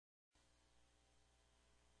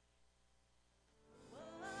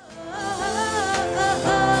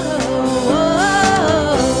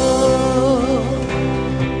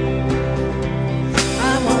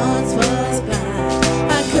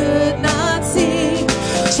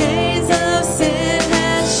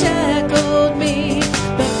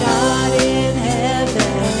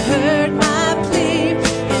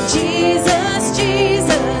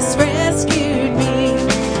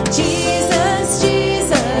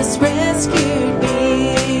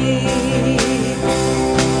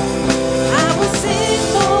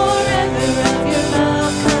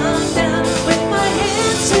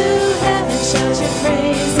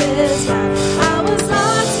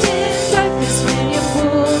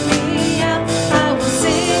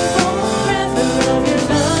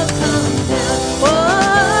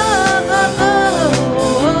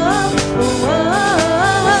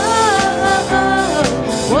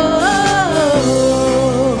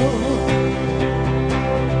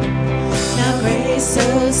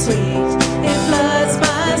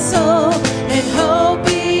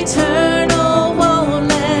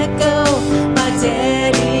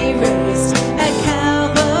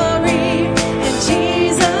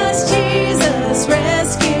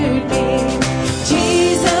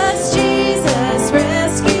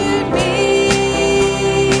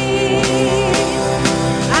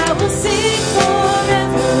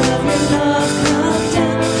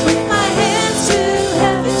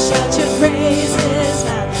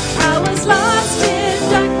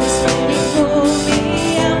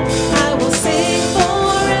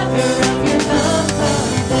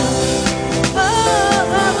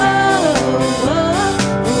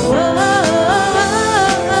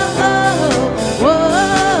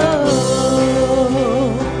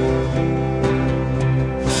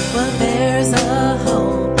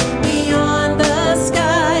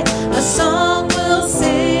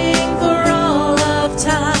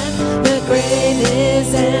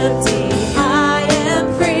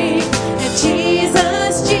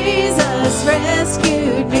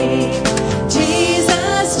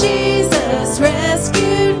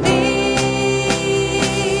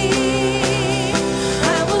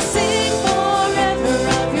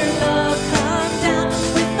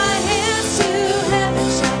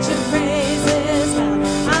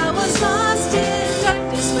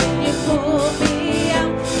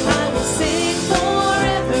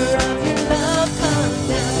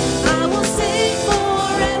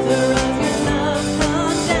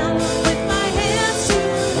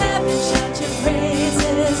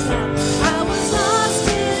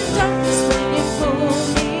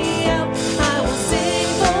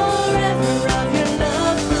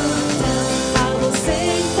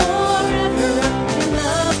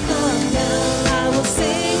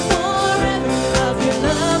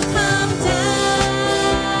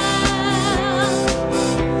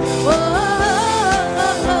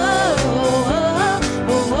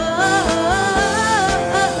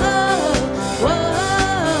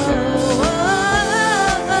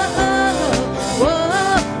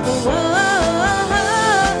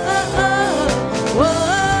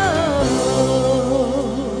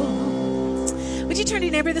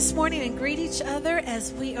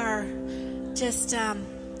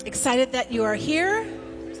Excited that you are here.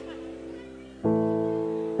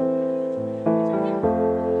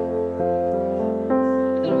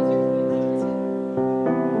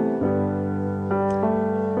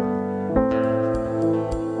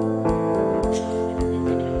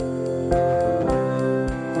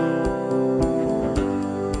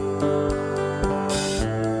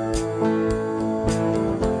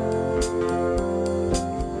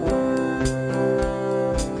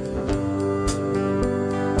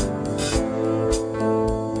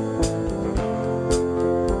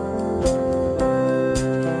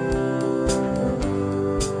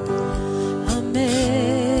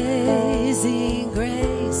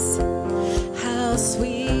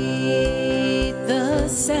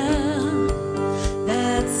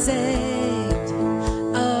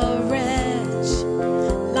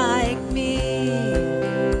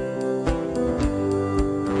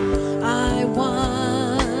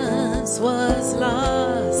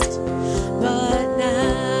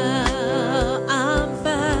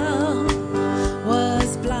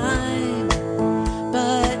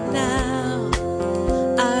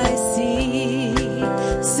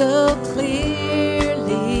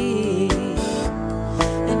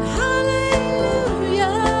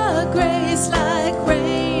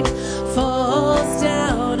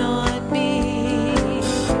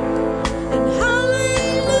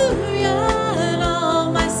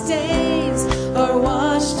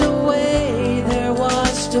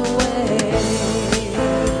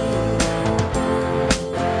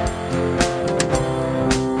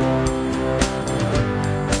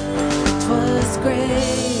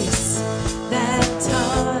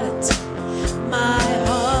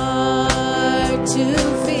 To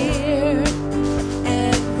fear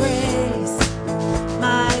and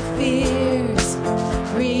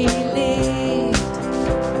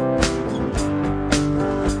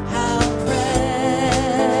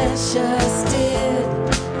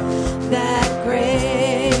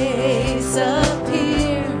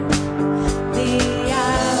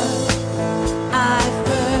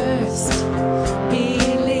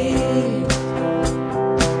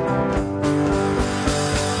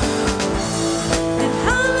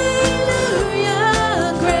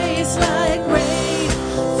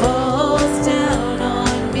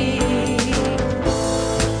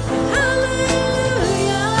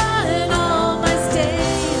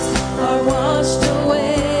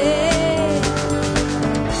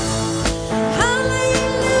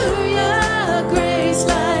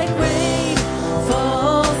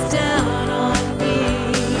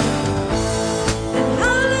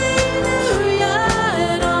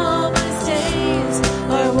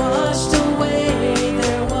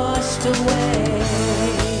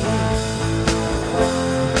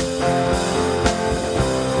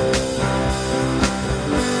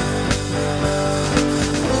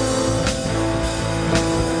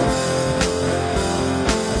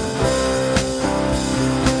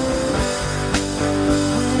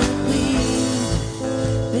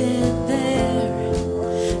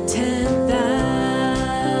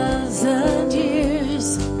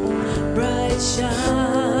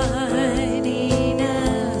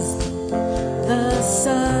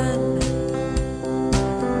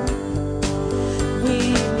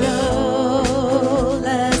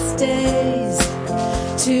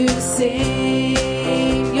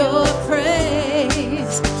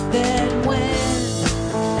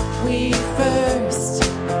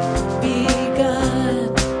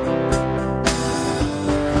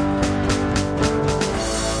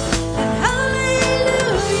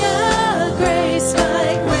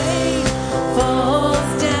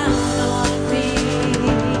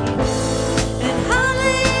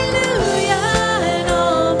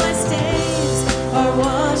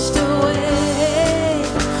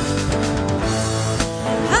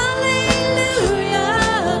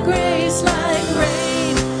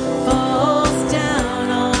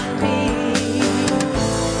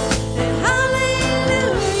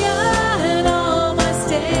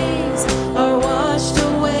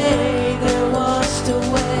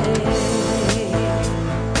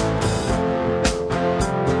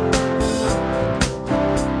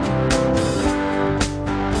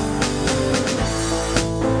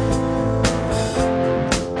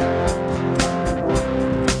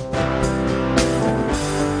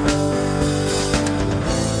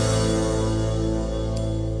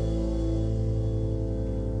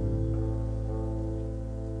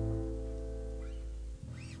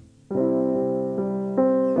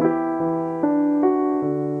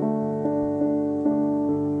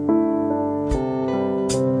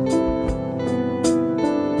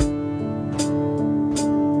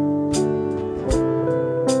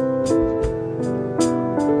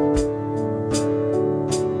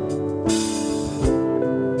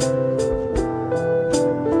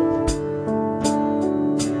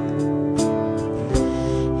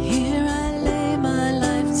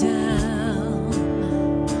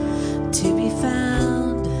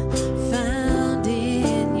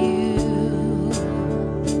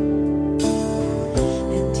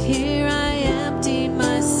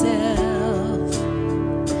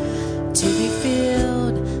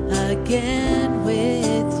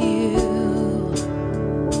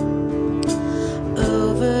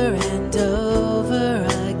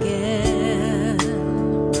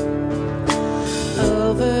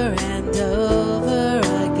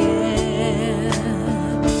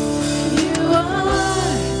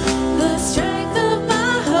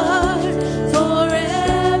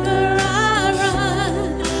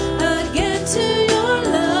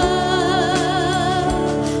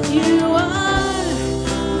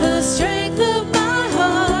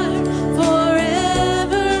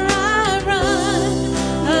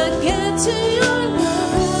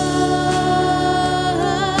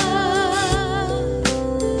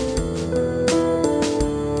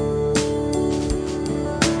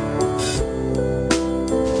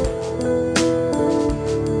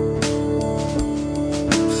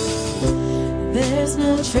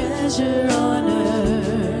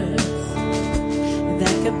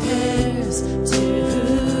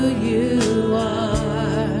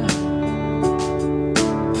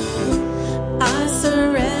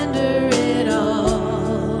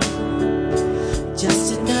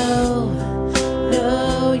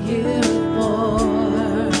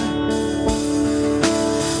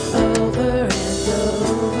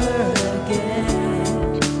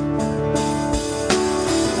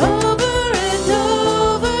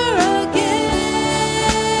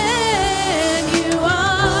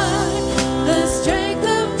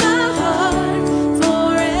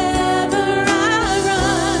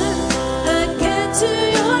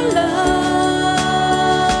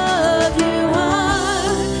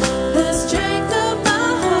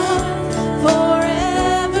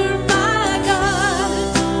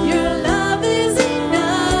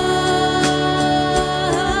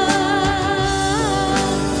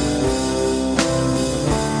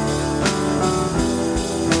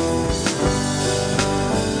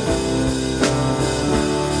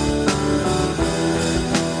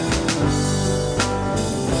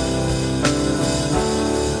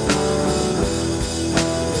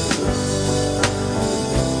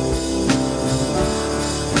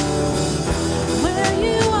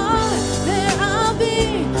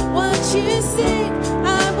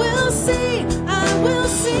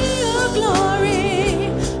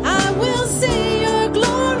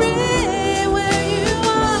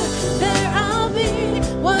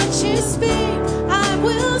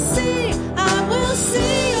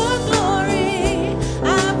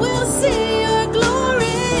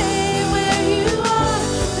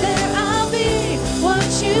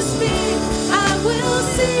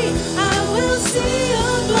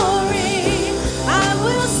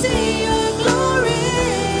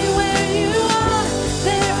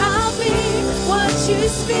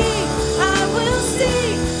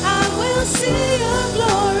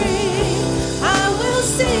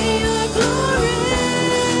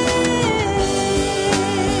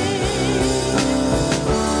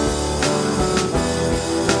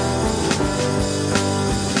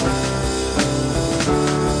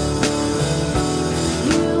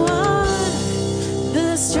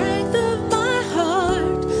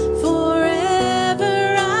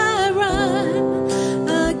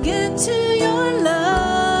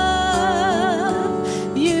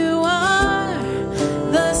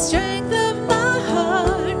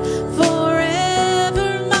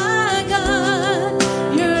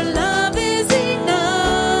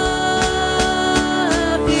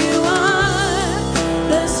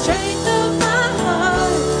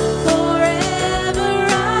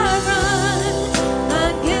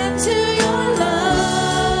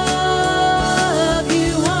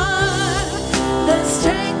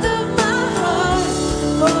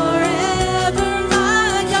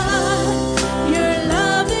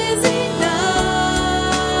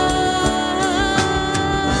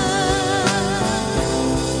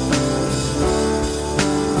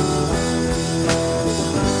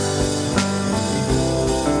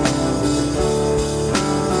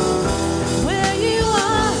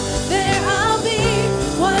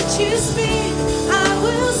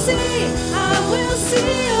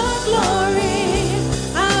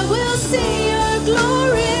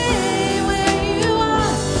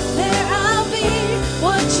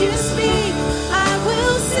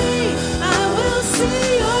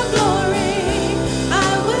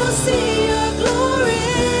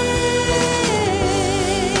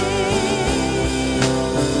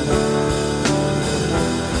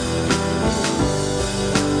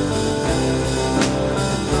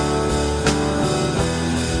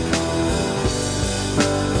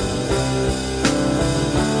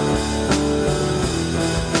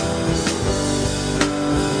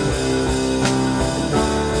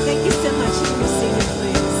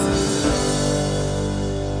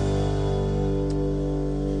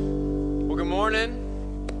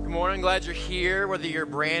Glad you're here, whether you're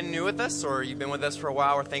brand new with us or you've been with us for a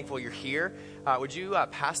while. We're thankful you're here. Would you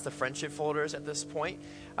pass the friendship folders at this point?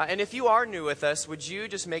 And if you are new with us, would you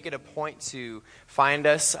just make it a point to find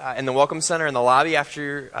us in the Welcome Center in the lobby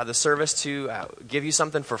after the service to give you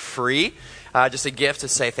something for free, just a gift to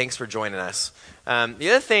say thanks for joining us. The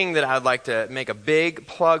other thing that I would like to make a big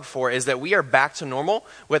plug for is that we are back to normal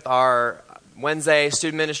with our Wednesday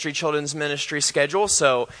student ministry, children's ministry schedule.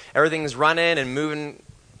 So everything's running and moving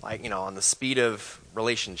like, on the speed of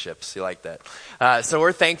relationships. You like that. So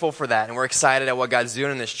we're thankful for that, and we're excited at what God's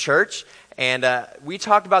doing in this church. And we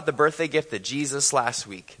talked about the birthday gift of Jesus last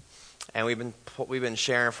week, and we've been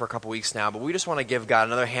sharing for a couple weeks now. But we just want to give God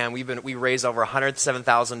another hand. We raised over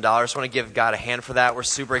 $107,000. Just want to give God a hand for that. We're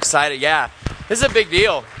super excited. Yeah, this is a big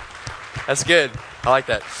deal. That's good. I like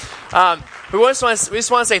that. We just want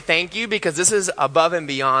to say thank you, because this is above and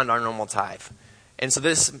beyond our normal tithe. And so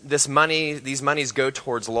these monies go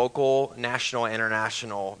towards local, national,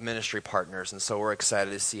 international ministry partners. And so we're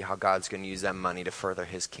excited to see how God's going to use that money to further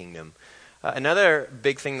his kingdom. Another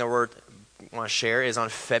big thing that we want to share is on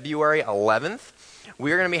February 11th,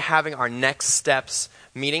 we're going to be having our Next Steps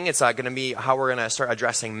meeting. It's going to be how we're going to start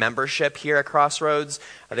addressing membership here at Crossroads.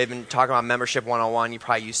 They've been talking about Membership 101. You're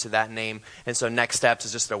probably used to that name. And so Next Steps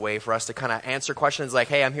is just a way for us to kind of answer questions like,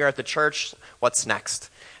 hey, I'm here at the church. What's next?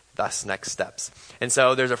 Thus, Next Steps. And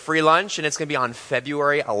so there's a free lunch, and it's going to be on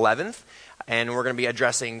February 11th. And we're going to be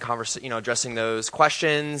addressing those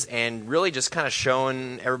questions, and really just kind of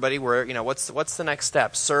showing everybody where, what's the next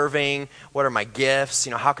step? Serving, what are my gifts?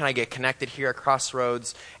 How can I get connected here at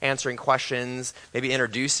Crossroads? Answering questions, maybe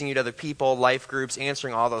introducing you to other people, life groups,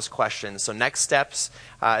 answering all those questions. So Next Steps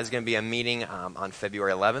is going to be a meeting on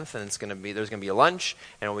February 11th, and there's going to be a lunch,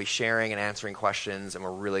 and we'll be sharing and answering questions, and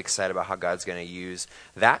we're really excited about how God's going to use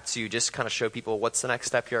that to just kind of show people what's the next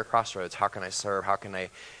step here at Crossroads. How can I serve? How can I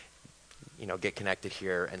get connected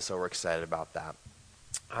here? And so we're excited about that.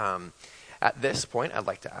 At this point, I'd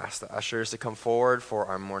like to ask the ushers to come forward for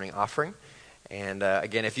our morning offering. And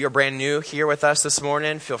again, if you're brand new here with us this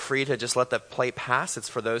morning, feel free to just let the plate pass. It's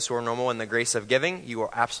for those who are normal in the grace of giving. You are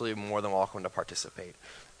absolutely more than welcome to participate.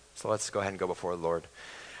 So let's go ahead and go before the Lord.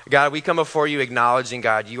 God, we come before you acknowledging,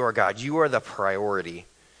 God. You are the priority.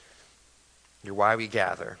 You're why we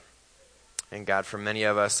gather. And God, for many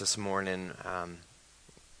of us this morning,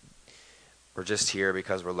 we're just here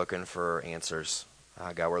because we're looking for answers.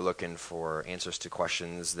 God, we're looking for answers to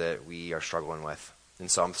questions that we are struggling with.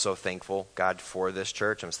 And so I'm so thankful, God, for this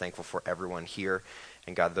church. I'm thankful for everyone here.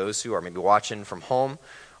 And God, those who are maybe watching from home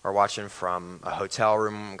or watching from a hotel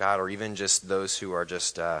room, God, or even just those who are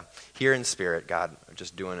just here in spirit, God,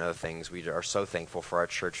 just doing other things. We are so thankful for our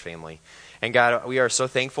church family. And God, we are so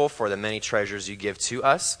thankful for the many treasures you give to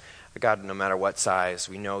us. God, no matter what size,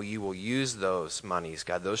 we know you will use those monies,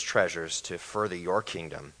 God, those treasures to further your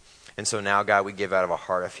kingdom. And so now, God, we give out of a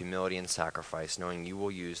heart of humility and sacrifice, knowing you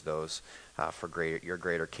will use those for your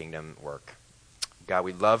greater kingdom work. God,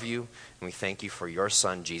 we love you, and we thank you for your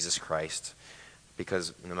Son, Jesus Christ,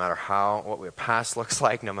 because no matter what our past looks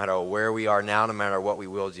like, no matter where we are now, no matter what we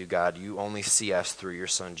will do, God, you only see us through your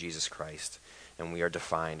Son, Jesus Christ, and we are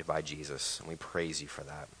defined by Jesus, and we praise you for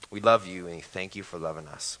that. We love you, and we thank you for loving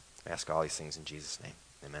us. I ask all these things in Jesus' name.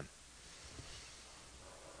 Amen.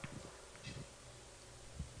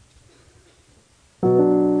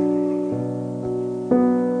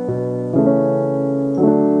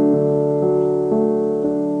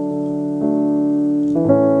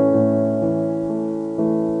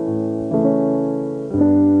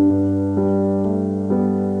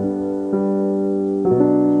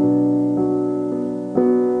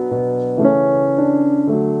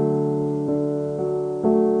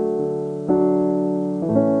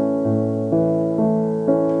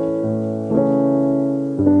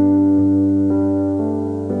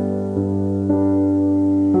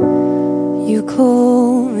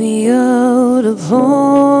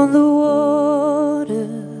 upon the waters,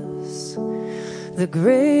 the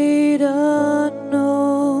great unknown,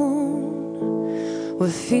 where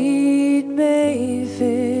feet may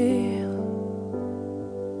fail,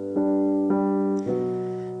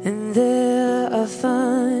 and there I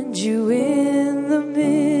find you in the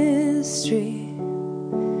mystery,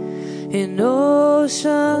 in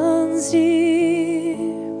oceans deep,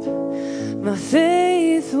 my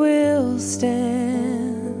faith will stand.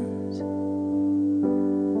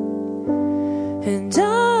 And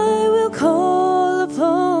I will call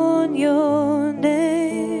upon your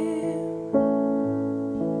name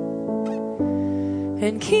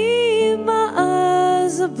and keep my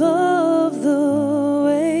eyes above the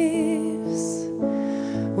waves.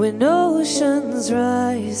 When oceans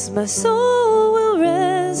rise, my soul will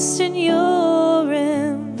rest in your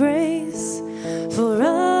embrace, for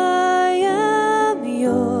I am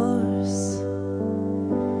yours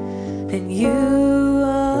and you.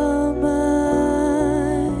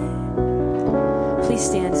 Please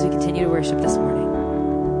stand as we continue to worship this morning.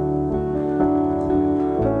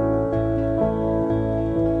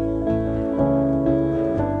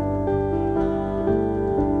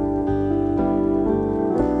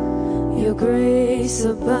 Your grace grace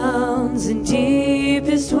abounds in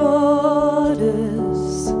deepest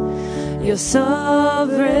waters. Your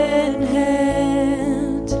sovereign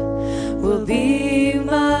hand will be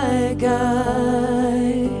my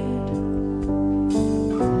guide.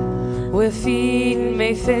 Where feet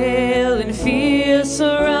may fail and fear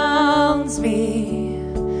surrounds me,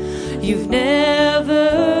 you've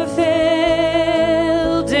never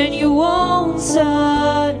failed and you won't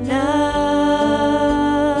start now.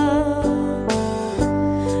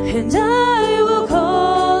 And I will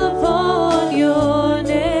call upon your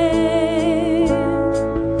name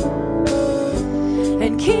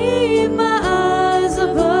and keep my eyes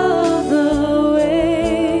above the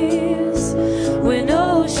waves. When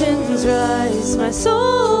oceans rise, my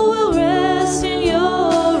soul will rest in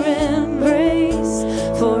your embrace,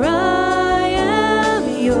 for I am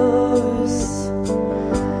yours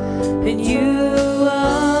and you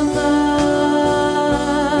are mine.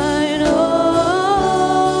 Oh,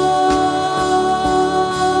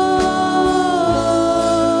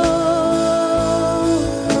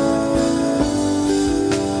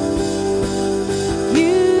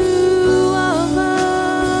 you are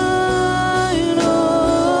mine. Oh.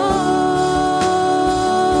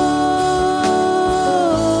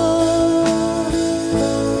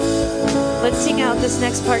 Let's sing out this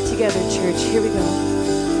next part together, church. Here we go.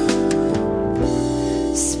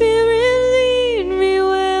 Spirit, lead me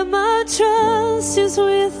where my trust is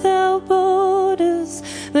without borders.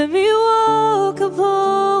 Let me walk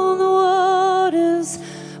upon the waters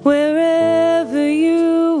wherever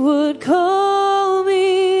you would call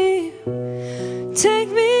me. Take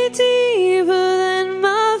me deeper than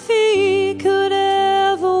my feet could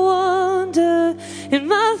ever wander, and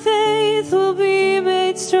my faith will be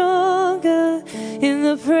made stronger in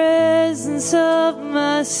the presence of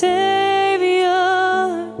my Savior.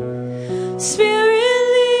 Spirit,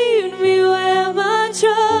 lead me where my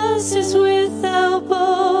trust is without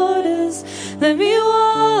borders. Let me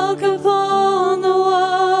walk upon the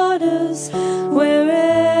waters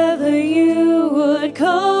wherever you would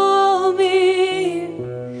call me.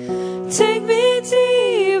 Take me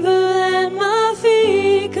deeper than my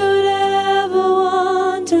feet could ever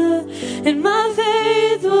wander, and my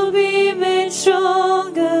faith will be made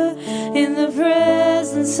stronger in the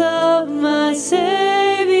presence of my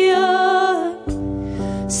Savior.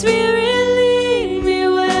 Spirit, lead me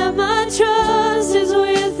where my trust is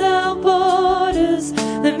without borders.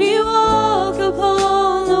 Let me walk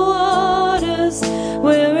upon the waters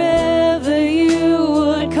wherever you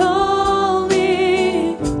would call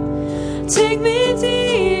me. Take me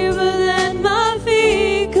deeper than my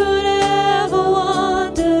feet could ever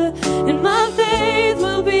wander, and my faith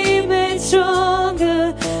will be made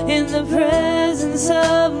stronger in the presence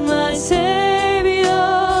of my Savior.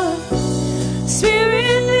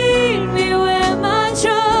 Spirit, lead me where my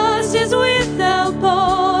trust is without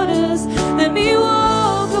borders. Let me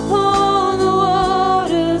walk upon the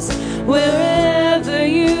waters wherever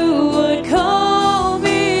you would call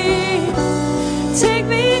me. Take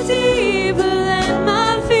me deeper than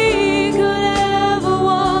my feet could ever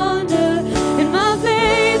wander, and my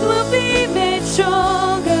faith will be made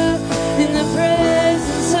stronger in the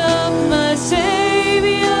presence of my Savior.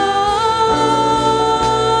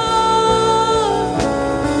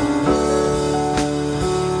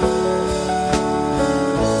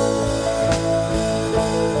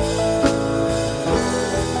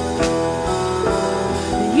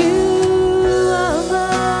 You are mine.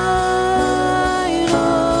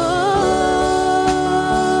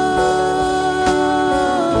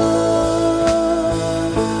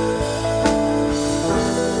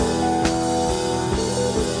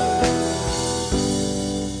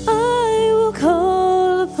 I will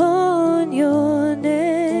call upon your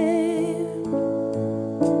name.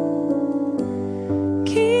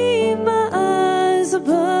 Keep my eyes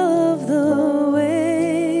above the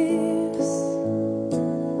waves.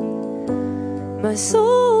 My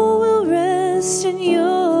soul will rest in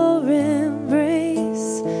your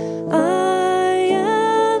embrace. I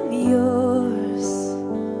am yours.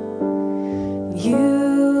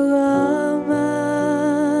 You are mine.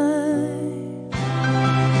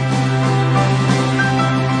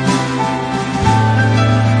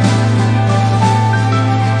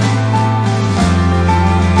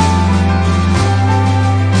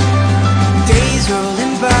 Days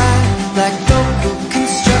rolling by like local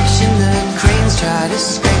construction. The cranes try to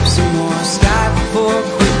scrape some more sky before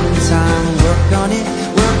quitting time. Work on it,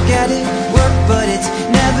 work at it, work, but it's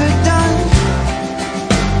never done.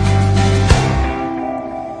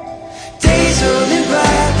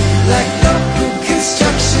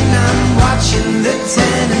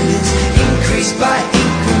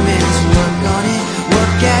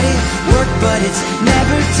 it's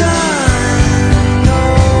never done. No,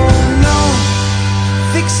 no.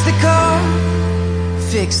 Fix the car,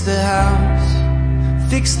 fix the house,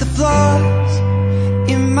 fix the flaws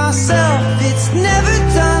in myself. It's never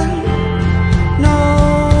done.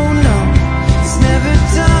 No, no, it's never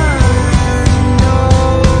done. No,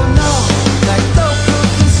 no. Like local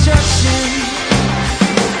construction,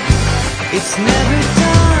 it's never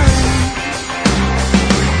done.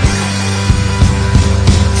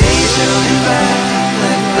 Days rolling by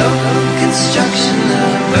like local construction. The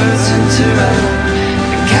birds interrupt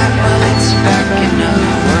the cat while it's backing up.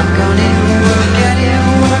 Work on it, work at it,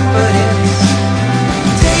 work, but it's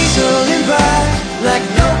days rolling by like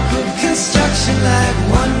local construction, like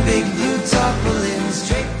one big blue tarpaulin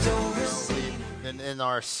draped over sea. In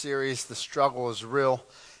our series, The Struggle is Real,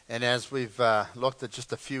 and as we've looked at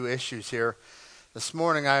just a few issues here, this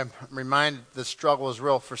morning I'm reminded the struggle is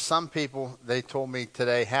real. For some people, they told me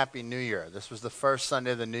today, Happy New Year. This was the first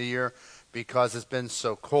Sunday of the New Year because it's been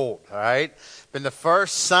so cold, all right? Been the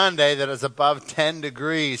first Sunday that is above 10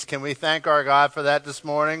 degrees. Can we thank our God for that this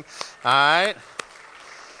morning? All right?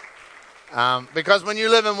 Because when you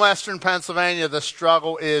live in Western Pennsylvania, the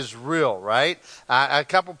struggle is real, right? A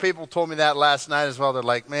couple people told me that last night as well. They're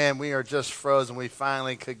like, man, we are just frozen. We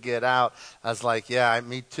finally could get out. I was like, yeah,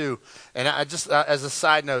 me too. And I just, as a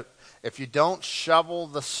side note, if you don't shovel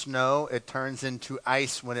the snow, it turns into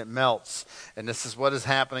ice when it melts. And this is what is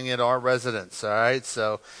happening at our residence, all right?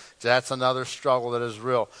 So that's another struggle that is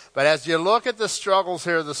real. But as you look at the struggles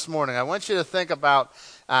here this morning, I want you to think about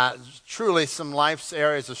truly some life's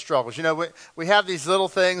areas of struggles. You know, we have these little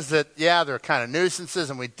things that, yeah, they're kind of nuisances,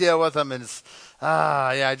 and we deal with them, and it's,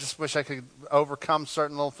 yeah, I just wish I could overcome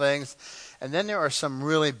certain little things. And then there are some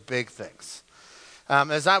really big things.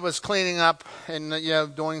 As I was cleaning up and,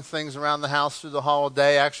 doing things around the house through the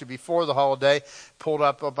holiday, actually before the holiday, pulled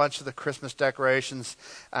up a bunch of the Christmas decorations.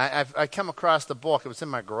 I come across the book. It was in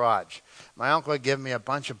my garage. My uncle had given me a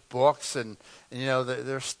bunch of books, and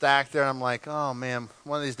they're stacked there. And I'm like, oh, man,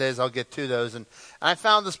 one of these days I'll get to those. And I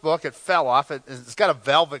found this book. It fell off. It's got a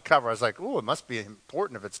velvet cover. I was like, ooh, it must be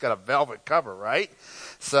important if it's got a velvet cover, right?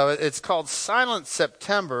 So it's called Silent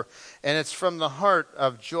September, and it's from the heart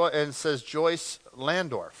of Joy, and it says Joyce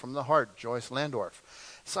Landorf, from the heart, Joyce Landorf.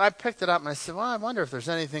 So I picked it up and I said, well, I wonder if there's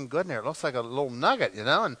anything good in there. It looks like a little nugget,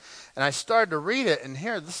 and I started to read it, and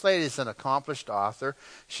here, this lady's an accomplished author.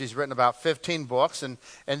 She's written about 15 books, and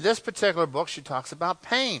in this particular book, she talks about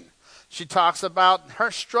pain. She talks about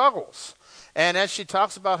her struggles. And as she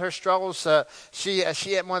talks about her struggles, she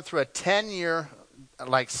went through a 10-year,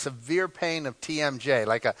 severe pain of TMJ,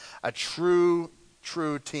 like a true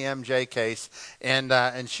TMJ case,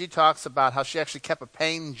 and she talks about how she actually kept a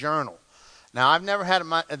pain journal. Now, I've never had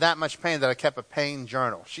that much pain that I kept a pain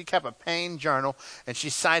journal. She kept a pain journal, and she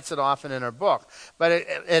cites it often in her book. But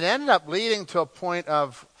it ended up leading to a point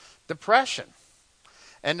of depression.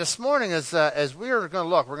 And this morning, as we are going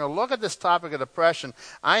to look at this topic of depression.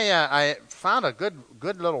 I found a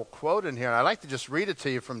good little quote in here, and I'd like to just read it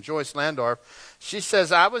to you from Joyce Landorf. She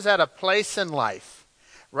says, I was at a place in life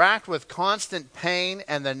racked with constant pain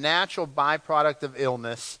and the natural byproduct of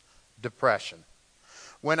illness, depression.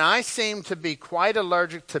 When I seemed to be quite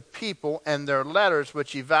allergic to people and their letters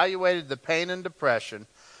which evaluated the pain and depression,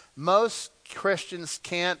 most Christians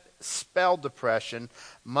can't spell depression,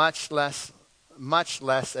 much less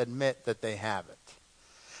admit that they have it.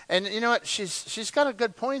 And you know what? She's got a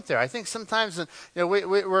good point there. I think sometimes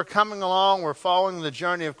we're coming along, we're following the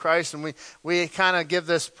journey of Christ, and we kind of give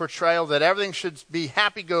this portrayal that everything should be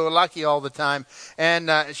happy-go-lucky all the time.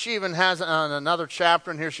 And she even has on another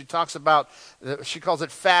chapter in here, she talks about, she calls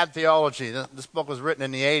it fad theology. This book was written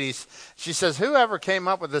in the 80s. She says, whoever came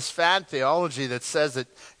up with this fad theology that says that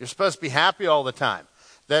you're supposed to be happy all the time?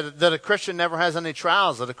 That a Christian never has any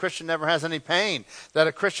trials, that a Christian never has any pain, that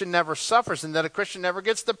a Christian never suffers, and that a Christian never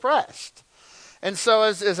gets depressed. And so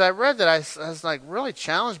as I read that, I was like really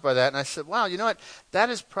challenged by that. And I said, wow, you know what? That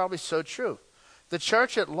is probably so true. The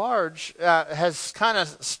church at large has kind of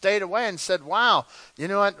stayed away and said, wow, you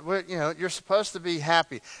know what? You're supposed to be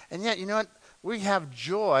happy. And yet, you know what? We have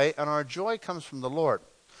joy, and our joy comes from the Lord.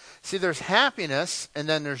 See, there's happiness, and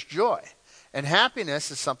then there's joy. And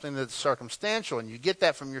happiness is something that's circumstantial, and you get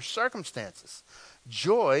that from your circumstances.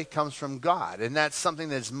 Joy comes from God, and that's something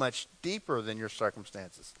that's much deeper than your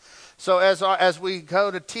circumstances. So as we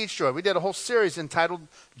go to teach joy, we did a whole series entitled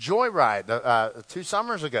Joyride 2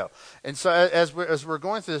 summers ago. And so as we're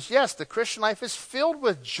going through this, yes, the Christian life is filled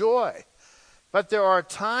with joy, but there are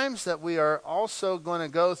times that we are also going to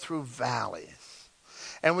go through valleys.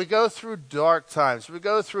 And we go through dark times. We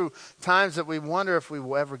go through times that we wonder if we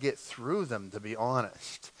will ever get through them, to be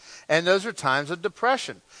honest. and those are times of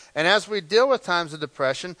depression. And as we deal with times of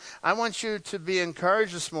depression, I want you to be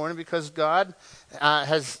encouraged this morning because God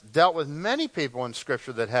has dealt with many people in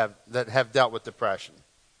Scripture that have dealt with depression.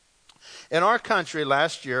 In our country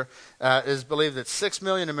last year, it is believed that 6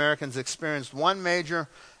 million Americans experienced one major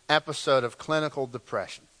episode of clinical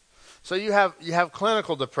depression. So you have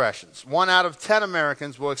clinical depressions. 1 out of 10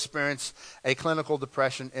 Americans will experience a clinical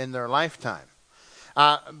depression in their lifetime.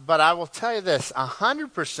 But I will tell you this,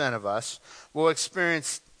 100% of us will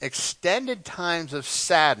experience extended times of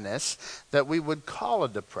sadness that we would call a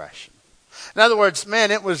depression. In other words, man,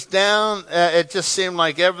 it was down. It just seemed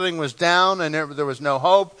like everything was down and there was no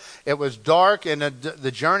hope. It was dark and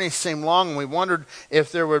the journey seemed long, and we wondered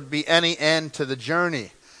if there would be any end to the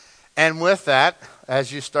journey. And with that,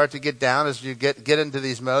 as you start to get down, as you get into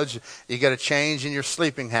these modes, you get a change in your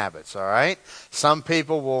sleeping habits, all right? Some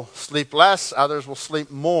people will sleep less, others will sleep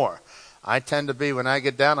more. I tend to be, when I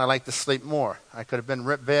get down, I like to sleep more. I could have been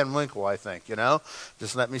Rip Van Winkle, I think,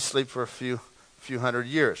 Just let me sleep for a few hundred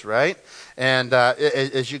years, right? And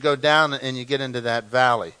as you go down and you get into that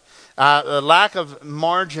valley. The lack of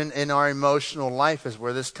margin in our emotional life is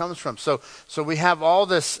where this comes from. So we have all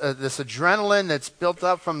this adrenaline that's built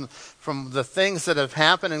up from the things that have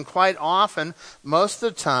happened, and quite often, most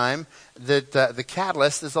of the time, that the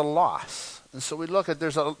catalyst is a loss. And so we look at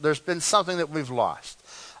there's been something that we've lost.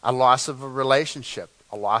 A loss of a relationship,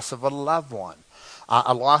 a loss of a loved one,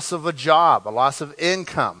 a loss of a job, a loss of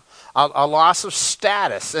income, a loss of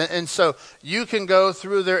status. And so you can go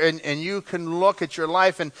through there and you can look at your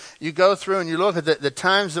life, and you go through and you look at the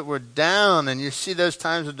times that we're down, and you see those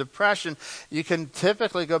times of depression. You can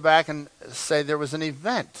typically go back and say there was an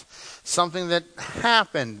event, something that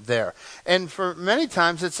happened there. And for many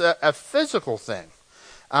times it's a physical thing.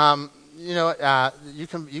 You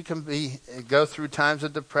can go through times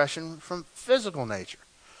of depression from physical nature.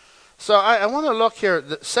 So I want to look here,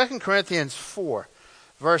 2 Corinthians 4,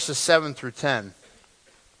 verses 7 through 10.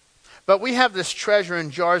 But we have this treasure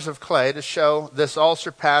in jars of clay to show this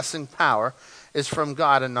all-surpassing power is from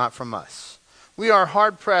God and not from us. We are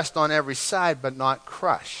hard-pressed on every side, but not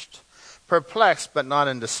crushed. Perplexed, but not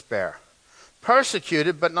in despair.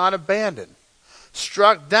 Persecuted, but not abandoned.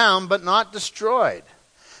 Struck down, but not destroyed.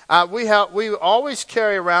 We always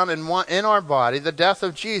carry around in our body the death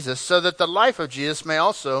of Jesus, so that the life of Jesus may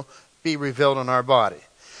also be revealed in our body.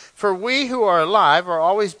 For we who are alive are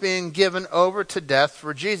always being given over to death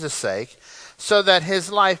for Jesus' sake, so that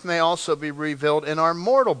his life may also be revealed in our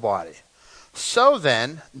mortal body. So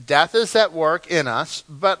then, death is at work in us,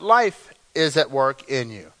 but life is at work in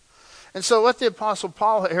you. And so what the Apostle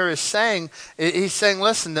Paul here is saying, he's saying,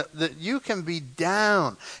 listen, that you can be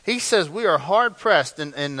down. He says we are hard-pressed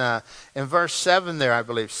in verse 7 there, I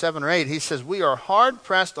believe, 7 or 8. He says we are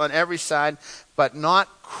hard-pressed on every side, but not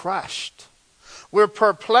crushed. We're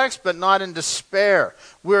perplexed, but not in despair.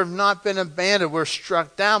 We've not been abandoned. We're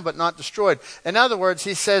struck down, but not destroyed. In other words,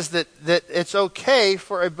 he says that it's okay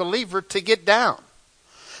for a believer to get down.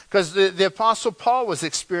 Because the Apostle Paul was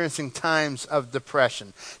experiencing times of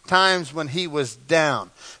depression, times when he was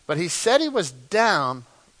down. But he said he was down,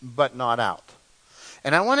 but not out.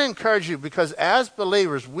 And I want to encourage you, because as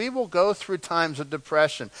believers, we will go through times of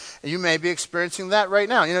depression. And you may be experiencing that right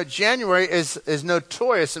now. January is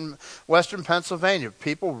notorious in western Pennsylvania.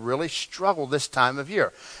 People really struggle this time of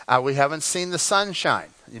year. We haven't seen the sunshine.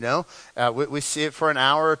 We see it for an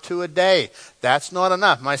hour or two a day. That's not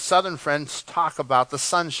enough. My southern friends talk about the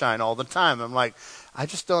sunshine all the time. I'm like, I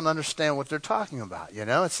just don't understand what they're talking about.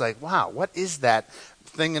 It's like, wow, what is that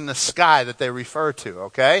thing in the sky that they refer to?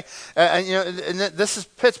 Okay, and this is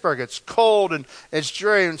Pittsburgh. It's cold and it's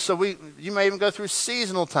dreary, and so you may even go through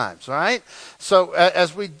seasonal times. All right. So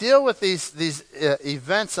as we deal with these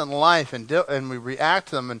events in life and we react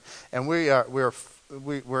to them, and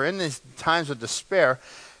we're in these times of despair,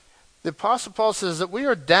 the Apostle Paul says that we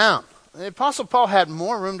are down. The Apostle Paul had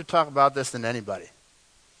more room to talk about this than anybody.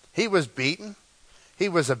 He was beaten. He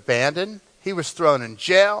was abandoned. He was thrown in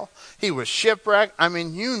jail. He was shipwrecked. I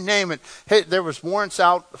mean, you name it. There was warrants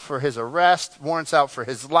out for his arrest, warrants out for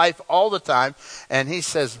his life all the time. And he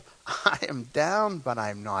says, I am down, but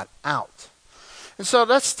I'm not out. And so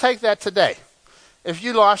let's take that today. If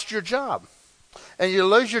you lost your job, and you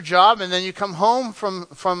lose your job, and then you come home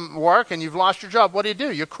from work and you've lost your job, what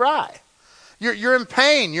do? You cry. You're in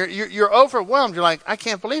pain. You're overwhelmed. You're like, I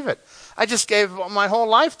can't believe it. I just gave my whole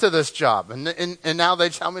life to this job, and now they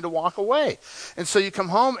tell me to walk away. And so you come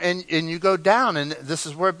home and you go down, and this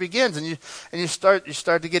is where it begins. And you start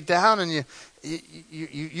to get down, and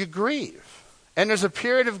you grieve. And there's a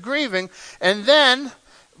period of grieving, and then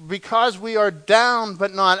because we are down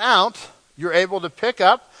but not out, you're able to pick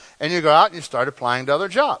up And you go out and you start applying to other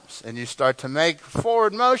jobs. And you start to make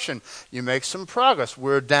forward motion. You make some progress.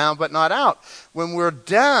 We're down but not out. When we're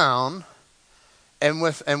down and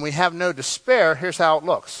we have no despair, here's how it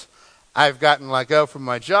looks. I've gotten let go from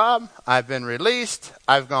my job. I've been released.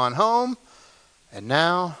 I've gone home. And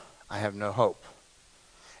now I have no hope.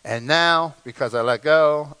 And now, because I let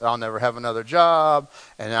go, I'll never have another job,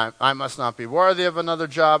 and I must not be worthy of another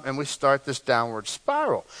job, and we start this downward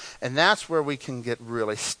spiral. And that's where we can get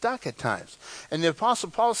really stuck at times. And the Apostle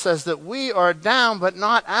Paul says that we are down but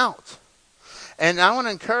not out. And I want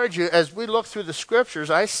to encourage you, as we look through the Scriptures,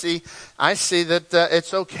 I see that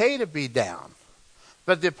it's okay to be down.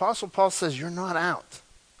 But the Apostle Paul says you're not out.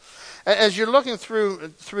 As you're looking through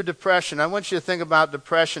depression, I want you to think about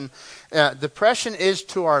depression. Depression is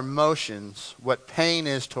to our emotions what pain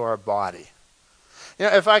is to our body. You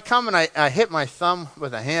know, if I come and I hit my thumb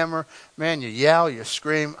with a hammer, man, you yell, you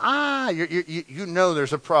scream, you know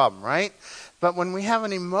there's a problem, right? But when we have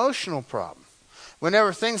an emotional problem,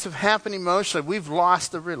 whenever things have happened emotionally, we've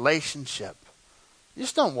lost a relationship. You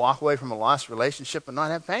just don't walk away from a lost relationship and not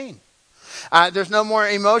have pain. There's no more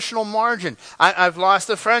emotional margin. I've lost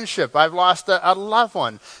a friendship. I've lost a loved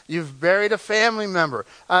one. You've buried a family member.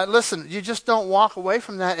 Listen, you just don't walk away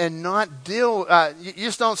from that and not deal. You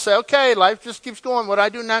just don't say, okay, life just keeps going. What I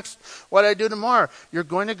do next, what I do tomorrow. You're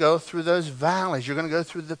going to go through those valleys. You're going to go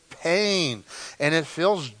through the pain. And it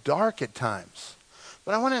feels dark at times.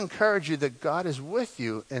 But I want to encourage you that God is with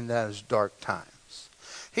you in those dark times.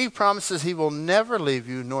 He promises he will never leave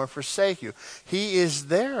you nor forsake you. He is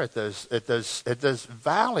there at those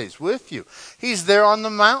valleys with you. He's there on the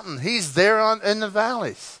mountain. He's there in the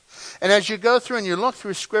valleys. And as you go through and you look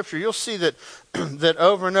through Scripture, you'll see that that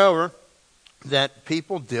over and over that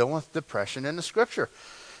people deal with depression in the Scripture.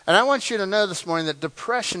 And I want you to know this morning that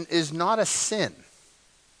depression is not a sin.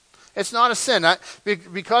 It's not a sin.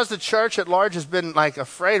 Because the church at large has been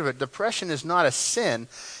afraid of it, depression is not a sin.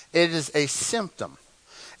 It is a symptom.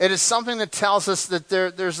 It is something that tells us that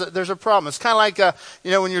there's a problem. It's kind of like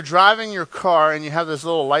when you're driving your car and you have those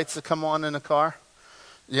little lights that come on in the car.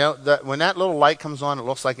 When that little light comes on, it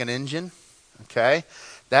looks like an engine. Okay,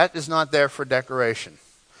 that is not there for decoration.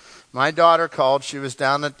 My daughter called. She was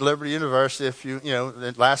down at Liberty University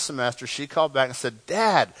last semester. She called back and said,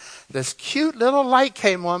 "Dad, this cute little light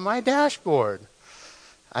came on my dashboard."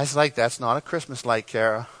 I was like, "That's not a Christmas light,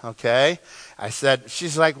 Kara, okay?" I said,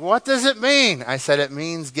 she's like, "What does it mean?" I said, "It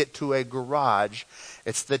means get to a garage.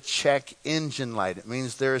 It's the check engine light. It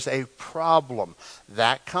means there's a problem.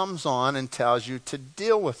 That comes on and tells you to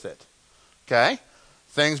deal with it." Okay?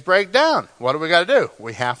 Things break down. What do we got to do?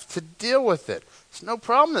 We have to deal with it. It's no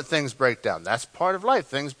problem that things break down. That's part of life.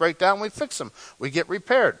 Things break down, we fix them. We get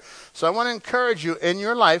repaired. So I want to encourage you in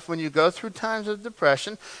your life, when you go through times of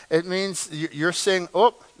depression, it means you're seeing,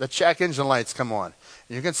 the check engine lights come on.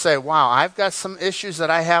 You can say, wow, I've got some issues that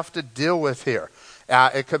I have to deal with here.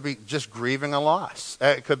 It could be just grieving a loss.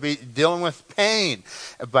 It could be dealing with pain,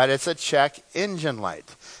 but it's a check engine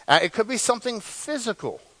light. It could be something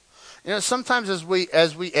physical. Sometimes as we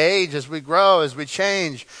age, as we grow, as we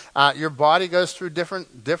change, your body goes through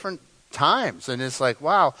different times. And it's like,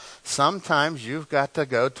 wow, sometimes you've got to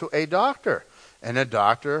go to a doctor. And a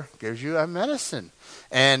doctor gives you a medicine.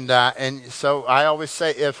 And so I always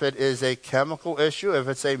say, if it is a chemical issue, if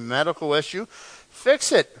it's a medical issue,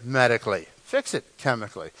 fix it medically. Fix it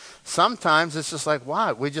chemically. Sometimes it's just like,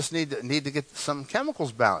 wow, we just need to get some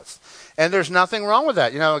chemicals balanced. And there's nothing wrong with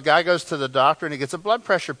that. A guy goes to the doctor and he gets a blood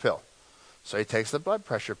pressure pill. So he takes the blood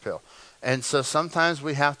pressure pill. And so sometimes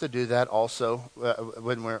we have to do that also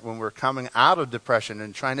when we're coming out of depression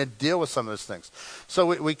and trying to deal with some of those things. So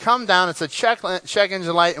we come down, it's a check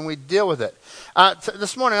engine light, and we deal with it.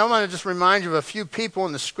 This morning I want to just remind you of a few people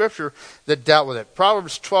in the Scripture that dealt with it.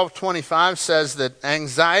 Proverbs 12:25 says that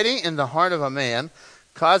anxiety in the heart of a man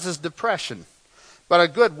causes depression, but a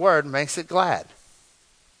good word makes it glad.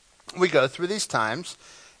 We go through these times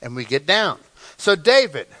and we get down. So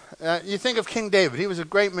David, you think of King David. He was a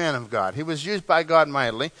great man of God. He was used by God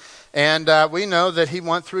mightily. And we know that he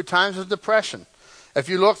went through times of depression. If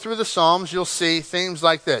you look through the Psalms, you'll see themes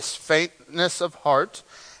like this: faintness of heart,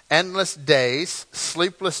 endless days,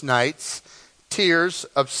 sleepless nights, tears,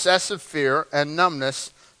 obsessive fear, and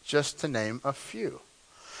numbness, just to name a few.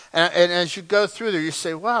 And as you go through there, you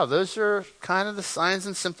say, wow, those are kind of the signs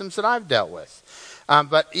and symptoms that I've dealt with.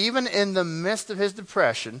 But even in the midst of his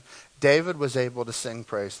depression, David was able to sing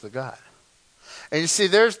praise to God. And you see,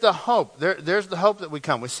 there's the hope. There's the hope that we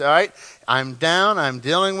come. We say, all right, I'm down, I'm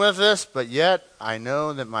dealing with this, but yet I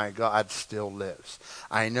know that my God still lives.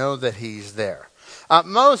 I know that he's there.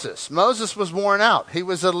 Moses was worn out. He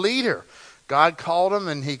was a leader. God called him,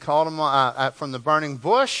 and he called him from the burning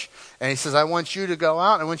bush. And he says, I want you to go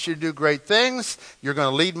out. I want you to do great things. You're going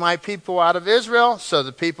to lead my people out of Israel. So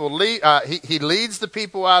the people he leads the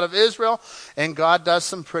people out of Israel. And God does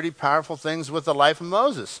some pretty powerful things with the life of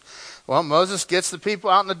Moses. Well, Moses gets the people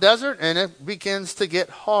out in the desert, and it begins to get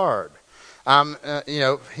hard.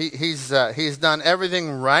 He's done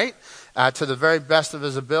everything right to the very best of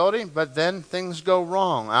his ability, but then things go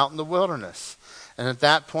wrong out in the wilderness. And at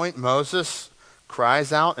that point, Moses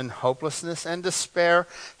cries out in hopelessness and despair,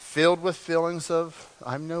 filled with feelings of,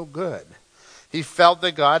 I'm no good. He felt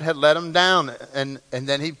that God had let him down, and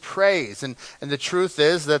then he prays. And the truth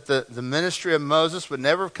is that the ministry of Moses would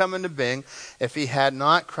never have come into being if he had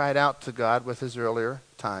not cried out to God with his earlier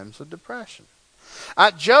times of depression.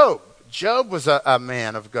 Job was a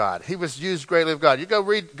man of God. He was used greatly of God. You go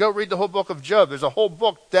read the whole book of Job. There's a whole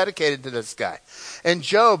book dedicated to this guy. And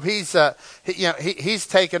Job, he's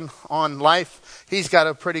taken on life. He's got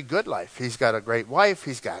a pretty good life. He's got a great wife.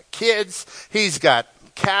 He's got kids. He's got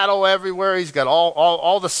cattle everywhere. He's got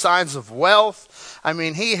all the signs of wealth. I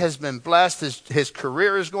mean, he has been blessed. His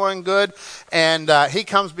career is going good. And he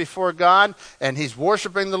comes before God, and he's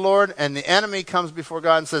worshiping the Lord. And the enemy comes before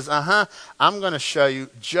God and says, I'm going to show you.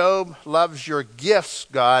 Job loves your gifts,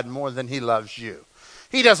 God, more than he loves you.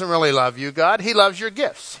 He doesn't really love you, God. He loves your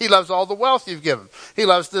gifts. He loves all the wealth you've given. He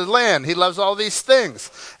loves the land. He loves all these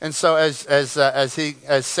things. And so as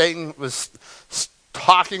Satan was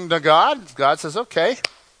talking to God, God says, okay,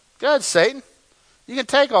 good, Satan. You can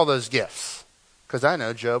take all those gifts because I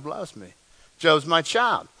know Job loves me. Job's my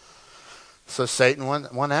child. So Satan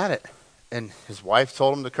went at it. And his wife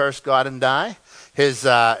told him to curse God and die. His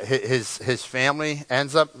family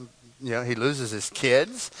ends up, he loses his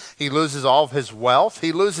kids. He loses all of his wealth.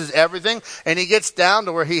 He loses everything. And he gets down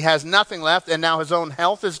to where he has nothing left. And now his own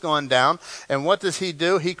health is gone down. And what does he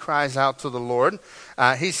do? He cries out to the Lord.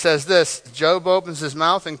 He says this, Job opens his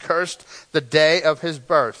mouth and cursed the day of his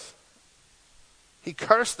birth. He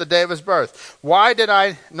cursed the day of his birth. Why did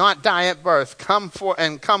I not die at birth? Come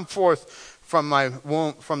forth from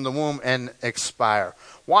the womb and expire.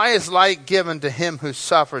 Why is light given to him who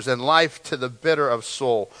suffers, and life to the bitter of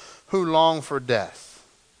soul, who long for death?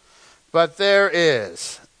 But there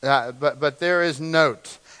is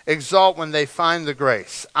note. Exult when they find the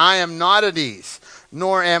grace. I am not at ease,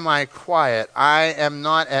 nor am I quiet. I am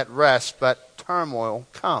not at rest, but turmoil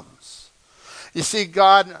comes. You see,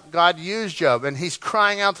 God used Job, and he's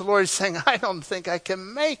crying out to the Lord. He's saying, I don't think I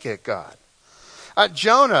can make it, God.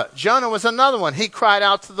 Jonah was another one. He cried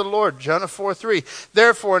out to the Lord. Jonah 4:3.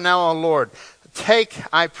 Therefore now, O Lord, take,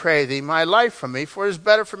 I pray thee, my life from me, for it is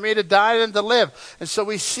better for me to die than to live. And so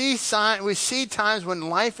we see times when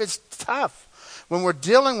life is tough, when we're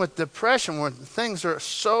dealing with depression, when things are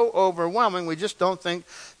so overwhelming, we just don't think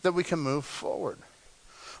that we can move forward.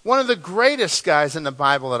 One of the greatest guys in the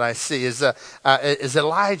Bible that I see is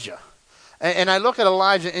Elijah. And I look at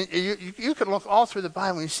Elijah, and you can look all through the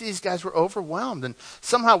Bible, and you see these guys were overwhelmed. And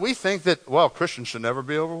somehow we think that, Christians should never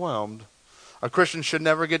be overwhelmed. A Christian should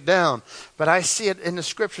never get down. But I see it in the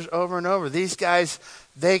scriptures over and over. These guys,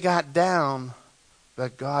 they got down,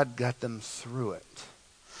 but God got them through it.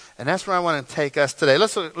 And that's where I want to take us today.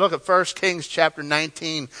 Let's look at 1 Kings chapter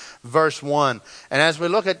 19, verse 1. And as we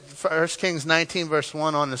look at 1 Kings 19, verse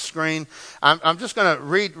 1 on the screen, I'm just going to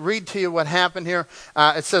read to you what happened here.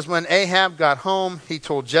 It says, when Ahab got home, he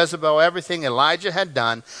told Jezebel everything Elijah had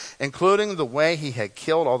done, including the way he had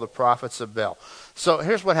killed all the prophets of Baal. So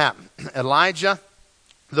here's what happened. Elijah,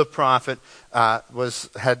 the prophet,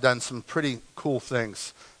 had done some pretty cool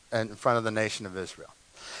things in front of the nation of Israel.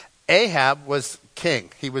 Ahab was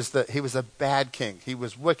king. He was a bad king. He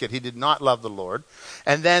was wicked. He did not love the Lord.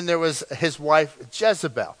 And then there was his wife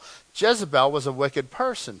Jezebel. Jezebel was a wicked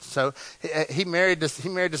person. So he married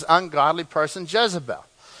this ungodly person, Jezebel.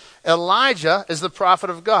 Elijah is the prophet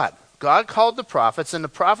of God. God called the prophets, and the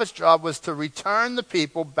prophet's job was to return the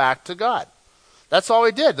people back to God. That's all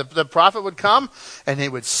he did. The prophet would come, and he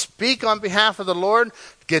would speak on behalf of the Lord,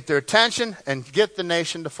 get their attention, and get the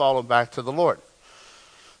nation to follow back to the Lord.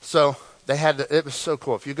 So it was so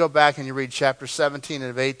cool. If you go back and you read chapter 17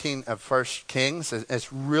 and 18 of 1 Kings,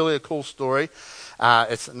 it's really a cool story.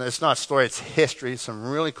 It's not a story, it's history, some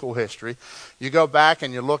really cool history. You go back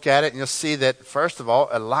and you look at it and you'll see that, first of all,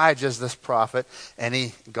 Elijah is this prophet,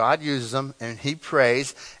 and God uses him, and he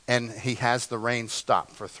prays, and he has the rain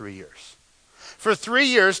stop for 3 years. For 3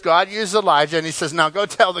 years, God used Elijah, and he says, now go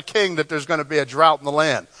tell the king that there's going to be a drought in the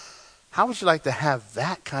land. How would you like to have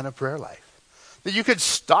that kind of prayer life? That you could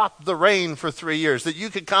stop the rain for 3 years. That you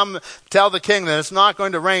could come tell the king that it's not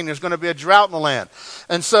going to rain. There's going to be a drought in the land.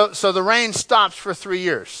 And so the rain stops for 3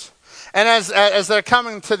 years. And as they're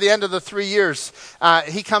coming to the end of the 3 years,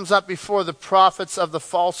 he comes up before the prophets of the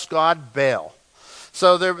false god Baal.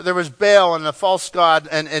 So there was Baal and the false god,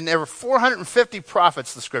 and there were 450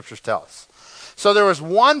 prophets, the scriptures tell us. So there was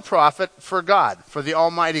one prophet for God, for the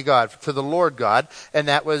Almighty God, to the Lord God, and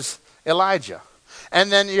that was Elijah.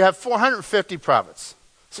 And then you have 450 prophets.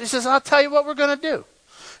 So he says, I'll tell you what we're going to do.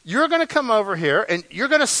 You're going to come over here, and you're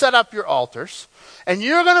going to set up your altars, and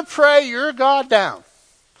you're going to pray your God down.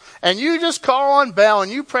 And you just call on Baal,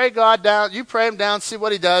 and you pray God down, you pray him down, see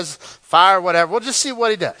what he does, fire, whatever. We'll just see what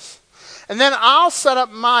he does. And then I'll set up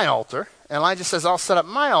my altar. And Elijah says, I'll set up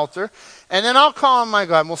my altar, and then I'll call on my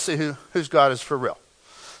God, and we'll see whose God is for real.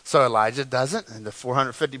 So Elijah does it, and the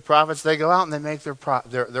 450 prophets, they go out and they make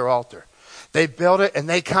their altar. They build it, and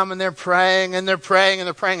they come, and they're praying, and they're praying, and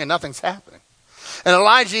they're praying, and nothing's happening. And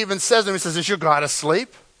Elijah even says to them, he says, is your God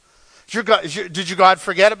asleep? Did your God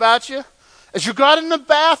forget about you? Is your God in the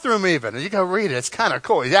bathroom even? And you go read it. It's kind of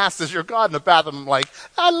cool. He asks, is your God in the bathroom? I'm like,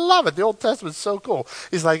 I love it. The Old Testament's so cool.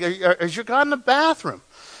 He's like, is your God in the bathroom?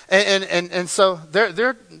 And so they're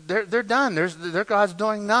done. Their God's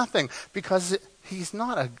doing nothing because he's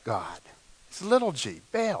not a God. He's little g,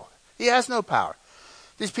 Baal. He has no power.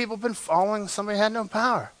 These people have been following somebody who had no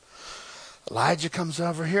power. Elijah comes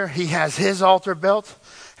over here. He has his altar built.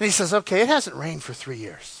 And he says, okay, it hasn't rained for 3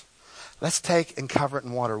 years. Let's take and cover it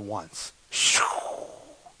in water once.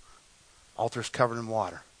 Altar's covered in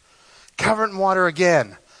water. Cover it in water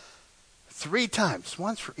again. 3 times,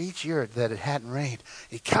 once for each year that it hadn't rained.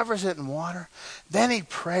 He covers it in water. Then he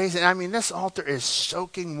prays. And I mean, this altar is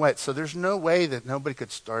soaking wet, so there's no way that nobody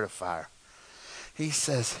could start a fire. He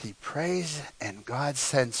says he prays, and God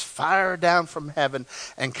sends fire down from heaven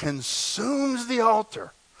and consumes the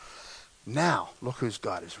altar. Now, look whose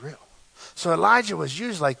God is real. So Elijah was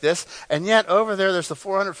used like this, and yet over there's the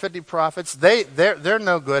 450 prophets. They're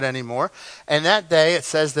no good anymore. And that day it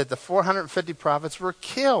says that the 450 prophets were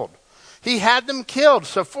killed. He had them killed.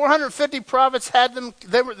 So 450 prophets had them.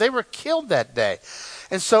 They were killed that day.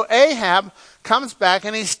 And so Ahab comes back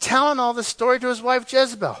and he's telling all this story to his wife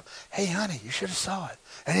Jezebel. Hey, honey, you should have saw it.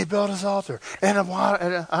 And he built his altar and a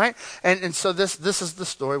water. All right, and so this is the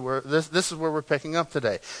story where this is where we're picking up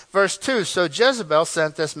today. Verse 2. So Jezebel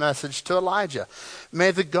sent this message to Elijah: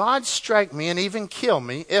 May the gods strike me and even kill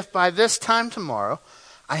me if by this time tomorrow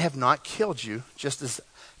I have not killed you, just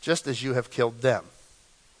as you have killed them.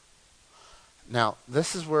 Now,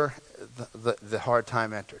 this is where the hard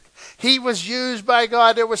time entered. He was used by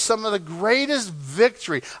God. There was some of the greatest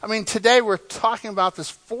victory. I mean, today we're talking about this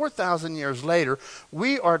 4,000 years later.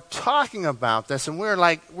 We are talking about this, and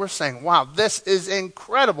we're saying, wow, this is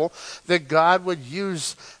incredible that God would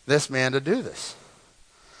use this man to do this.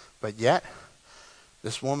 But yet,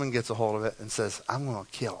 this woman gets a hold of it and says, I'm going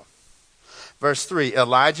to kill him. Verse 3,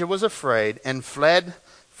 Elijah was afraid and fled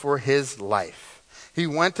for his life. He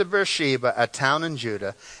went to Beersheba, a town in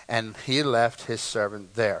Judah, and he left his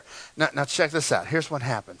servant there. Now check this out. Here's what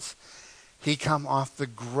happens. He come off the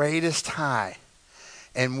greatest high.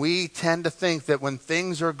 And we tend to think that when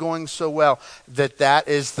things are going so well, that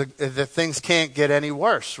things can't get any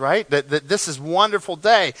worse, right? That this is a wonderful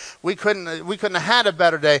day. We couldn't have had a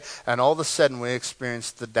better day. And all of a sudden we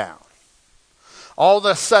experienced the down. All of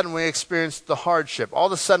a sudden we experience the hardship. All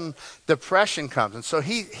of a sudden depression comes. And so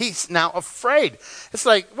he's now afraid. It's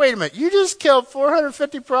like, wait a minute, you just killed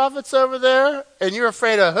 450 prophets over there and you're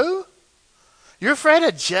afraid of who? You're afraid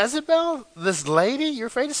of Jezebel? This lady? You're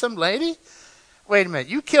afraid of some lady? Wait a minute,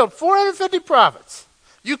 you killed 450 prophets.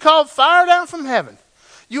 You called fire down from heaven.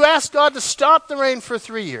 You asked God to stop the rain for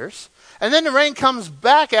 3 years. And then the rain comes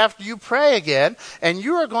back after you pray again, and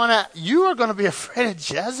you are going to be afraid of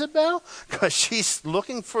Jezebel because she's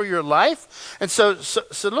looking for your life. And so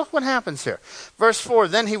look what happens here. Verse 4,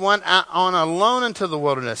 then he went on alone into the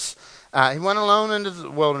wilderness. He went alone into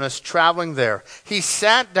the wilderness, traveling there. He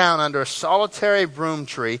sat down under a solitary broom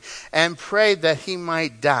tree and prayed that he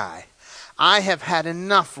might die. I have had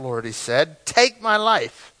enough, Lord, he said. Take my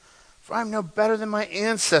life, for I am no better than my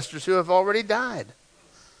ancestors who have already died.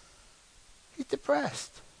 He's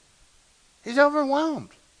depressed. He's overwhelmed.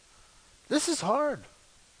 This is hard.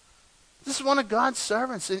 This is one of God's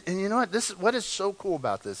servants. And you know what? What is so cool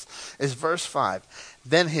about this is verse 5.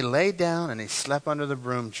 Then he lay down and he slept under the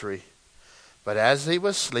broom tree. But as he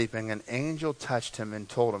was sleeping, an angel touched him and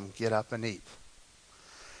told him, get up and eat.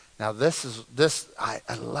 Now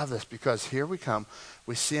I love this because here we come.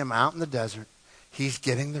 We see him out in the desert. He's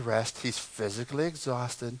getting the rest. He's physically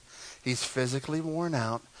exhausted. He's physically worn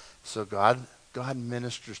out. So God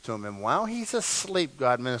ministers to him. And while he's asleep,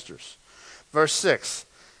 God ministers. Verse 6,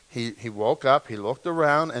 He woke up, he looked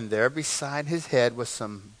around, and there beside his head was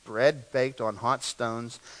some bread baked on hot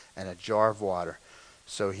stones and a jar of water.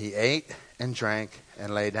 So he ate and drank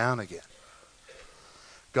and lay down again.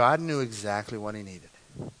 God knew exactly what he needed.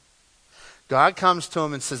 God comes to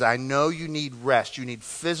him and says, I know you need rest. You need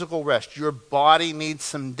physical rest. Your body needs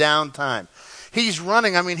some downtime. He's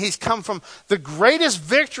running. I mean, he's come from the greatest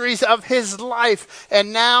victories of his life,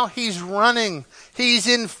 and now he's running. He's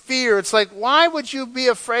in fear. It's like, why would you be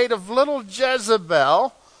afraid of little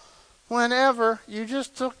Jezebel whenever you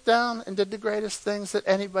just took down and did the greatest things that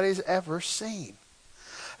anybody's ever seen?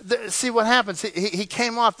 See what happens. He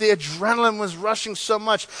came off. The adrenaline was rushing so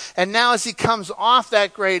much. And now as he comes off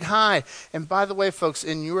that great high, and by the way, folks,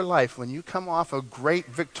 in your life, when you come off of great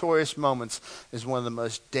victorious moments is one of the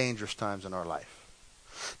most dangerous times in our life.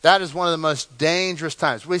 That is one of the most dangerous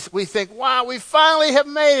times. We think, wow, we finally have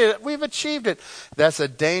made it. We've achieved it. That's a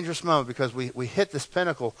dangerous moment because we hit this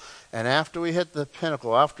pinnacle. And after we hit the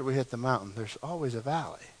pinnacle, after we hit the mountain, there's always a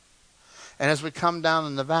valley. And as we come down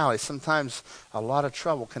in the valley, sometimes a lot of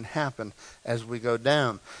trouble can happen as we go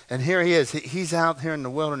down. And here he is. He's out here in the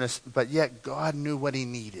wilderness, but yet God knew what he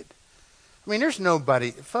needed. I mean, there's nobody.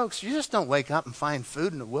 Folks, you just don't wake up and find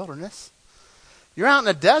food in the wilderness. You're out in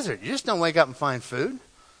the desert. You just don't wake up and find food.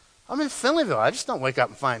 I'm in Finleyville. I just don't wake up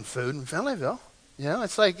and find food in Finleyville. You know,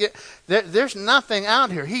 it's like there's nothing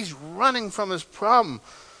out here. He's running from his problem.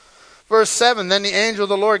 Verse 7, then the angel of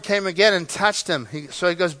the Lord came again and touched him. So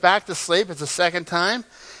he goes back to sleep. It's the second time.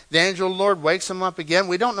 The angel of the Lord wakes him up again.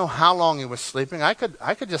 We don't know how long he was sleeping. I could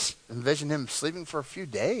just envision him sleeping for a few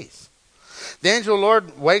days. The angel of the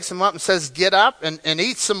Lord wakes him up and says, get up and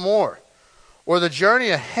eat some more, or the journey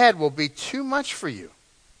ahead will be too much for you.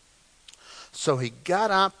 So he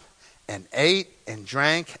got up and ate and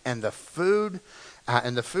drank, and the food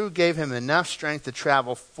gave him enough strength to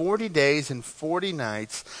travel 40 days and 40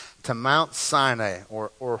 nights to Mount Sinai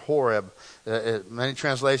or Horeb. Many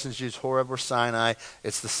translations use Horeb or Sinai.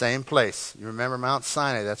 It's the same place. You remember Mount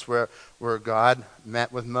Sinai. That's where God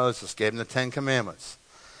met with Moses, gave him the 10 Commandments.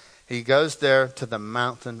 He goes there to the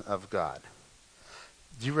mountain of God.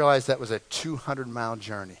 Do you realize that was a 200-mile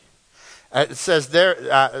journey? It says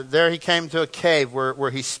there he came to a cave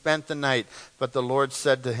where he spent the night. But the Lord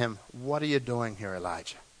said to him, what are you doing here,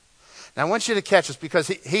 Elijah? Now I want you to catch this because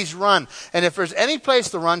he's run. And if there's any place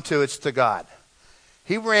to run to, it's to God.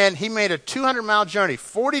 He made a 200-mile journey.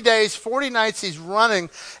 40 days, 40 nights he's running.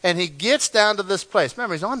 And he gets down to this place.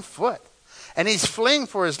 Remember, he's on foot. And he's fleeing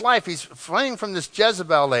for his life. He's fleeing from this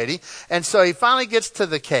Jezebel lady. And so he finally gets to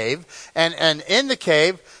the cave. And in the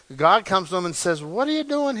cave, God comes to him and says, what are you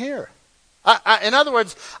doing here? In other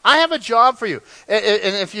words, I have a job for you.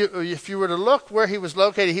 And if you were to look where he was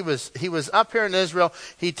located, he was up here in Israel.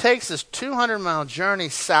 He takes this 200-mile journey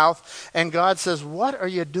south, and God says, what are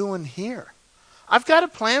you doing here? I've got a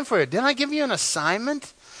plan for you. Didn't I give you an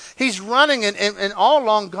assignment? He's running, and all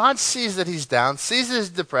along, God sees that he's down, sees that he's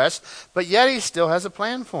depressed, but yet he still has a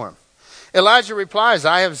plan for him. Elijah replies,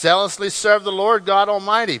 I have zealously served the Lord God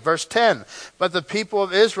Almighty. Verse 10, but the people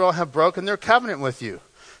of Israel have broken their covenant with you,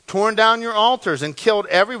 torn down your altars, and killed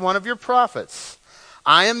every one of your prophets.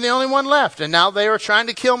 I am the only one left, and now they are trying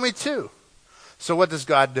to kill me too. So what does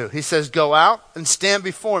God do? He says, go out and stand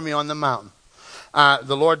before me on the mountain.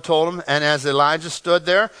 The Lord told him, and as Elijah stood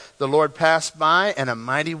there, the Lord passed by, and a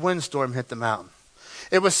mighty windstorm hit the mountain.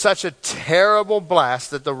 It was such a terrible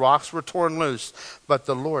blast that the rocks were torn loose, but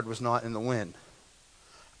the Lord was not in the wind.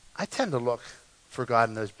 I tend to look for God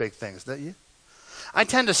in those big things, don't you? I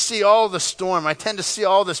tend to see all the storm. I tend to see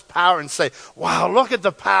all this power and say, wow, look at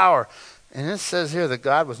the power. And it says here that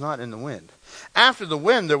God was not in the wind. After the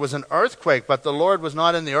wind, there was an earthquake, but the Lord was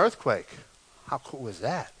not in the earthquake. How cool is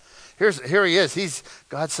that? Here he is.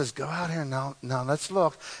 God says, go out here now. Now let's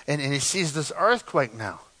look. And he sees this earthquake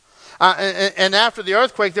now. And after the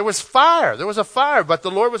earthquake, there was fire. There was a fire, but the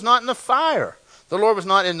Lord was not in the fire. The Lord was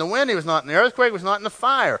not in the wind. He was not in the earthquake. He was not in the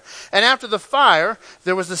fire. And after the fire,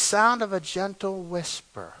 there was the sound of a gentle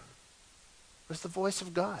whisper. It was the voice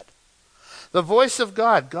of God. The voice of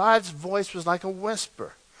God. God's voice was like a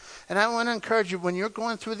whisper. And I want to encourage you, when you're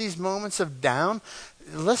going through these moments of down,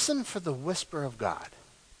 listen for the whisper of God.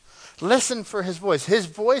 Listen for his voice. His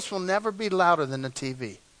voice will never be louder than the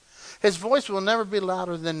TV. His voice will never be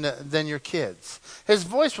louder than your kids. His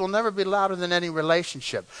voice will never be louder than any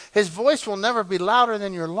relationship. His voice will never be louder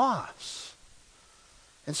than your loss.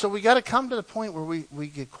 And so we got to come to the point where we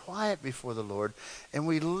get quiet before the Lord and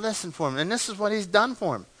we listen for him. And this is what he's done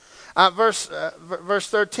for him. Verse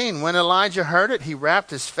 13, when Elijah heard it, he wrapped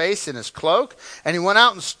his face in his cloak, and he went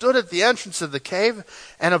out and stood at the entrance of the cave,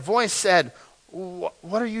 and a voice said,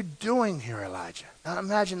 What are you doing here, Elijah? Now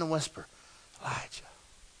imagine the whisper. Elijah,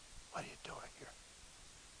 what are you doing here?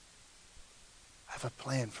 I have a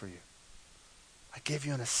plan for you. I gave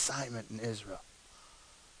you an assignment in Israel.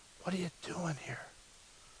 What are you doing here?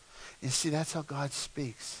 You see, that's how God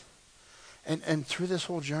speaks. And through this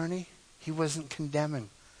whole journey, he wasn't condemning.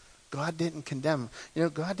 God didn't condemn him. You know,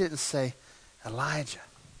 God didn't say, Elijah,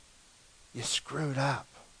 you screwed up.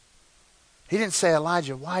 He didn't say,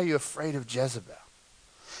 Elijah, why are you afraid of Jezebel?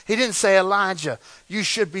 He didn't say, Elijah, you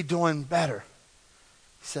should be doing better.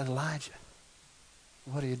 He said, Elijah,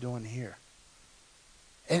 what are you doing here?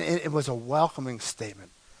 And it was a welcoming statement.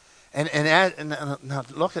 And now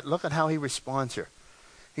look at how he responds here.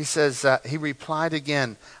 He says, he replied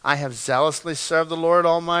again, I have zealously served the Lord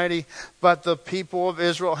Almighty, but the people of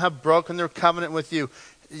Israel have broken their covenant with you.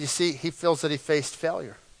 You see, he feels that he faced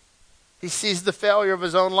failure. He sees the failure of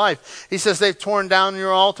his own life. He says, they've torn down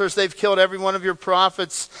your altars. They've killed every one of your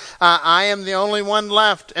prophets. I am the only one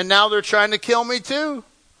left. And now they're trying to kill me too.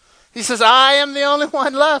 He says, I am the only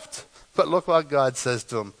one left. But look what God says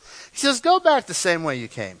to him. He says, go back the same way you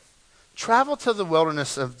came. Travel to the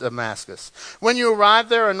wilderness of Damascus. When you arrive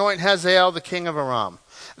there, anoint Hazael, the king of Aram.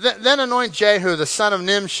 Then anoint Jehu, the son of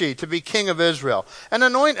Nimshi, to be king of Israel. And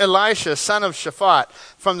anoint Elisha, son of Shaphat,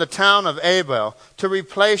 from the town of Abel, to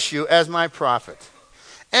replace you as my prophet.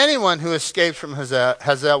 Anyone who escapes from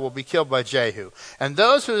Hazael will be killed by Jehu. And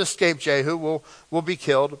those who escape Jehu will be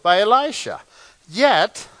killed by Elisha.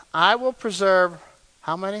 Yet I will preserve,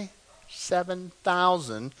 how many?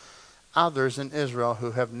 7,000 others in Israel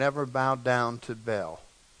who have never bowed down to Baal.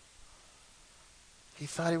 He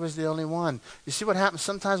thought he was the only one. You see what happens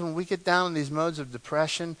sometimes when we get down in these modes of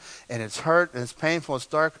depression and it's hurt and it's painful, it's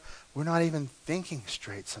dark, we're not even thinking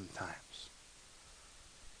straight sometimes.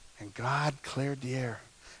 And God cleared the air.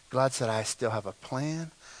 God said, I still have a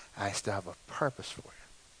plan. I still have a purpose for you.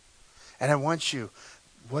 And I want you,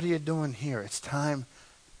 what are you doing here? It's time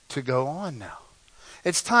to go on now.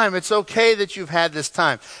 It's time. It's okay that you've had this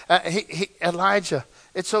time. Elijah,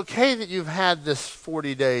 it's okay that you've had this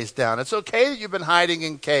 40 days down. It's okay that you've been hiding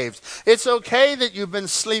in caves. It's okay that you've been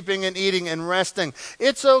sleeping and eating and resting.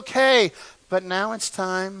 It's okay. But now it's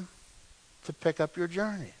time to pick up your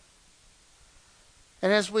journey.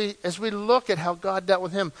 And as we look at how God dealt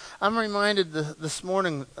with him, I'm reminded this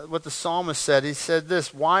morning what the psalmist said. He said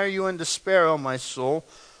this, why are you in despair, O my soul?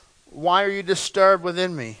 Why are you disturbed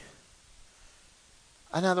within me?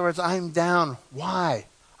 In other words, I'm down. Why?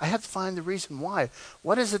 I have to find the reason why.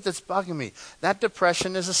 What is it that's bugging me? That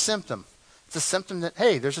depression is a symptom. It's a symptom that,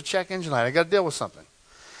 hey, there's a check engine light. I got to deal with something.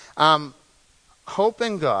 Hope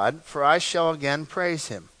in God, for I shall again praise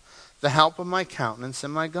him, the help of my countenance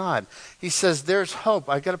and my God. He says, there's hope.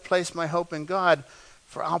 I got to place my hope in God,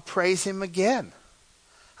 for I'll praise him again.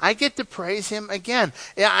 I get to praise him again.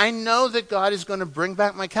 Yeah, I know that God is going to bring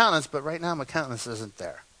back my countenance, but right now my countenance isn't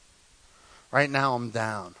there. Right now I'm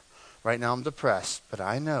down. Right now I'm depressed. But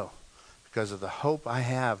I know, because of the hope I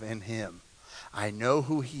have in him, I know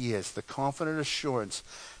who he is, the confident assurance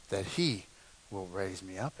that he will raise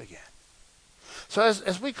me up again. So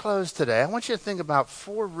as we close today, I want you to think about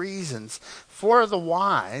 4 reasons, 4 of the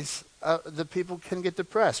whys that people can get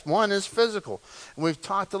depressed. One is physical. And we've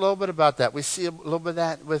talked a little bit about that. We see a little bit of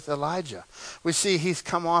that with Elijah. We see he's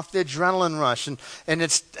come off the adrenaline rush, and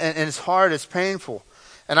it's hard, it's painful.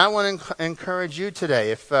 And I want to encourage you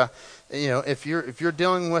today, if you're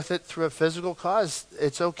dealing with it through a physical cause,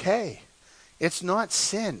 it's okay. It's not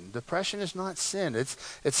sin. Depression is not sin. It's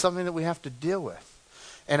something that we have to deal with.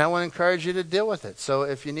 And I want to encourage you to deal with it. So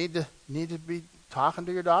if you need to be talking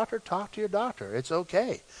to your doctor, talk to your doctor. It's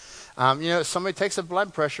okay. Somebody takes a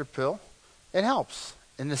blood pressure pill, it helps.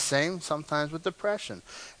 And the same sometimes with depression.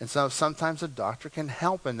 And so sometimes a doctor can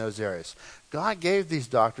help in those areas. God gave these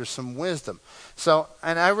doctors some wisdom. So,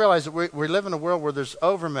 and I realize that we live in a world where there's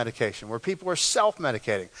over-medication, where people are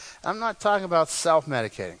self-medicating. I'm not talking about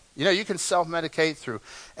self-medicating. You can self-medicate through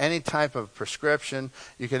any type of prescription.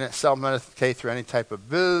 You can self-medicate through any type of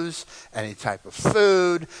booze, any type of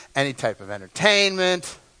food, any type of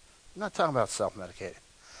entertainment. I'm not talking about self-medicating.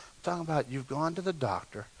 I'm talking about you've gone to the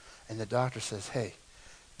doctor, and the doctor says, hey,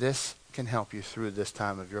 this can help you through this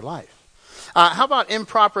time of your life. How about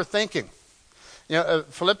improper thinking?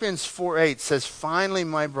 Philippians 4:8 says, finally,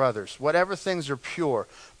 my brothers, whatever things are pure,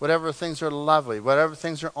 whatever things are lovely, whatever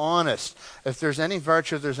things are honest, if there's any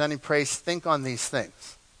virtue, if there's any praise, think on these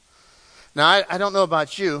things. Now, I don't know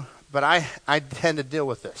about you, but I tend to deal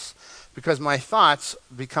with this because my thoughts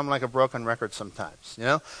become like a broken record sometimes.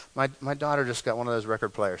 My daughter just got one of those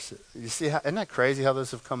record players. You see, isn't that crazy how those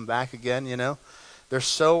have come back again, They're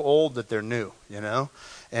so old that they're new, you know.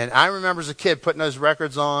 And I remember as a kid putting those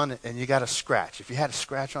records on, and you got a scratch. If you had a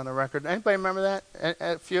scratch on the record, anybody remember that?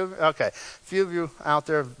 A few of you? Okay. A few of you out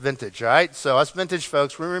there vintage, all right? So us vintage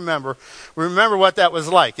folks, we remember what that was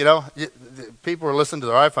like, you know. People were listening to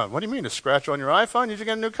their iPhone. What do you mean, a scratch on your iPhone? You just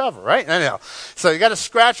get a new cover, right? Anyhow, so you got a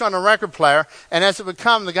scratch on the record player, and as it would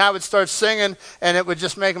come, the guy would start singing, and it would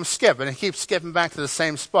just make him skip, and he keeps skipping back to the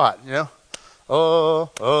same spot, you know. Oh,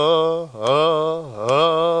 oh, oh,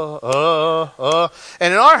 oh, oh, oh.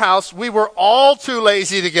 And in our house, we were all too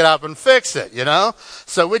lazy to get up and fix it, you know?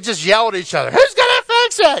 So we'd just yell at each other, who's going to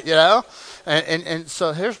fix it, you know? And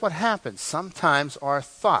so here's what happens. Sometimes our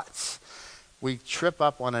thoughts, we trip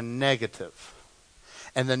up on a negative.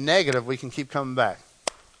 And the negative, we can keep coming back.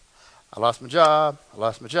 I lost my job, I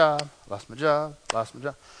lost my job, lost my job, lost my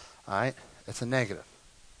job. All right? It's a negative.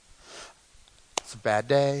 It's a bad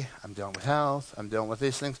day. I'm dealing with health. I'm dealing with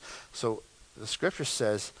these things. So the scripture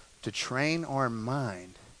says to train our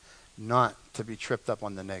mind not to be tripped up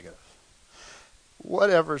on the negative.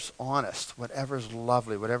 Whatever's honest, whatever's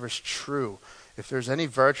lovely, whatever's true, if there's any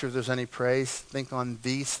virtue, if there's any praise, think on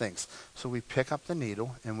these things. So we pick up the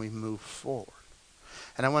needle and we move forward.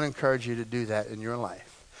 And I want to encourage you to do that in your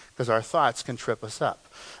life because our thoughts can trip us up.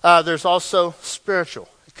 There's also spiritual.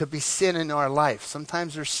 It could be sin in our life.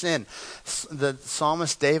 Sometimes there's sin. The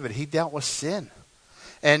psalmist David, he dealt with sin.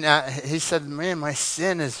 And he said, man, my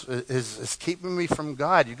sin is keeping me from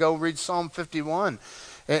God. You go read Psalm 51.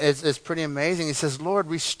 It's pretty amazing. He says, Lord,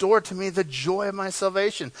 restore to me the joy of my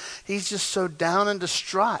salvation. He's just so down and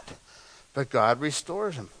distraught. But God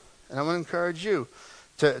restores him. And I want to encourage you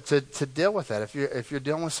to deal with that. If you're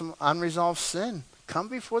dealing with some unresolved sin, come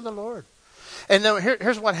before the Lord. And then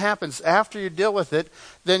here's what happens. After you deal with it,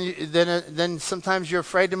 then sometimes you're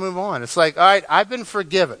afraid to move on. It's like, all right, I've been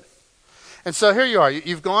forgiven. And so here you are.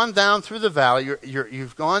 You've gone down through the valley.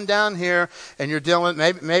 You've gone down here, and you're dealing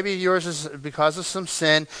with, maybe yours is because of some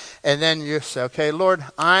sin. And then you say, okay, Lord,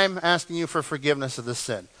 I'm asking you for forgiveness of this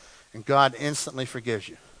sin. And God instantly forgives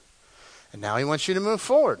you. And now he wants you to move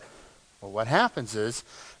forward. Well, what happens is,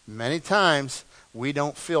 many times, we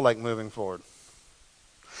don't feel like moving forward.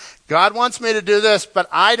 God wants me to do this, but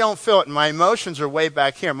I don't feel it. And my emotions are way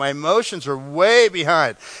back here. My emotions are way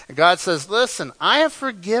behind. And God says, listen, I have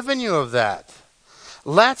forgiven you of that.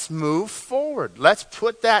 Let's move forward. Let's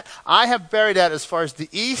put that. I have buried that as far as the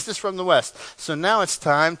east is from the west. So now it's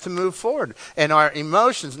time to move forward. And our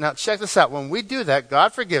emotions, now check this out. When we do that,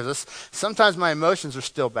 God forgives us. Sometimes my emotions are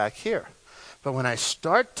still back here. But when I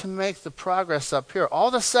start to make the progress up here, all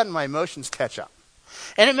of a sudden my emotions catch up.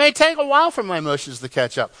 And it may take a while for my emotions to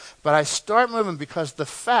catch up. But I start moving because the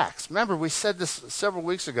facts, remember we said this several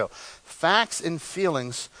weeks ago, facts and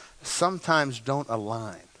feelings sometimes don't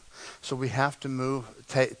align. So we have to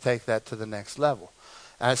take that to the next level.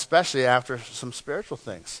 And especially after some spiritual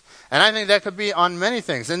things. And I think that could be on many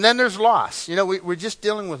things. And then there's loss. You know, we're just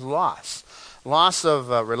dealing with loss. Loss of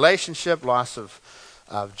relationship, loss of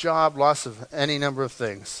job, loss of any number of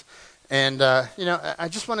things. And, I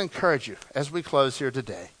just want to encourage you as we close here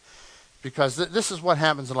today, because this is what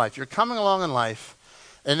happens in life. You're coming along in life,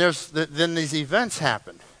 and then these events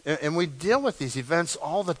happen. And we deal with these events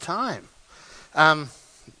all the time.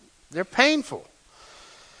 They're painful.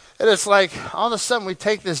 And it's like all of a sudden we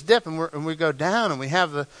take this dip and we go down, and we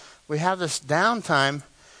have this downtime.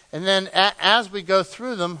 And then as we go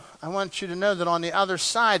through them, I want you to know that on the other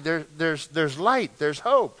side there's light, there's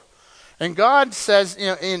hope. And God says,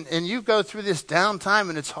 and you go through this downtime,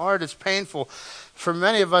 and it's hard, it's painful. For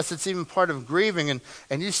many of us, it's even part of grieving.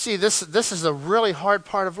 And you see, this is a really hard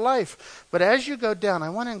part of life. But as you go down,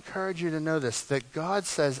 I want to encourage you to know this, that God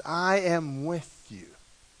says, I am with you.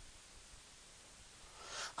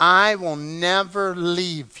 I will never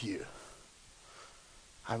leave you.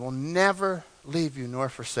 I will never leave you nor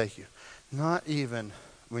forsake you. Not even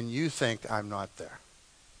when you think I'm not there.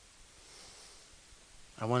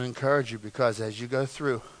 I want to encourage you because as you go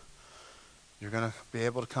through, you're going to be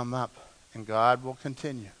able to come up, and God will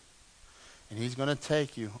continue. And he's going to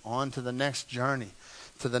take you on to the next journey,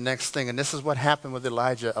 to the next thing. And this is what happened with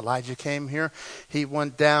Elijah. Elijah came here. He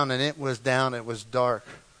went down, and it was dark.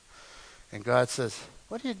 And God says,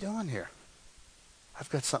 what are you doing here?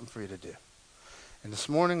 I've got something for you to do. And this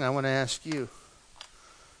morning, I want to ask you,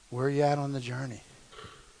 where are you at on the journey?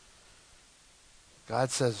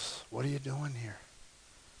 God says, what are you doing here?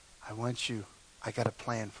 I got a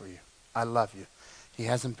plan for you. I love you. He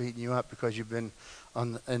hasn't beaten you up because you've been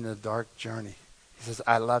in the dark journey. He says,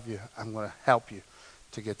 I love you. I'm going to help you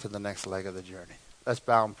to get to the next leg of the journey. Let's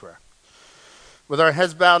bow in prayer. With our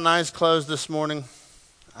heads bowed and eyes closed this morning,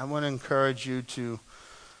 I want to encourage you to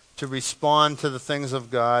to respond to the things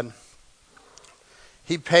of God.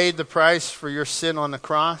 He paid the price for your sin on the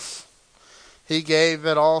cross. He gave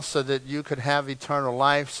it all so that you could have eternal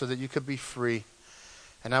life, so that you could be free.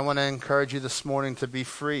 And I want to encourage you this morning to be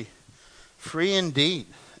free. Free indeed.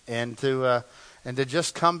 And to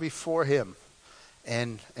just come before Him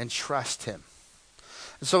and trust Him.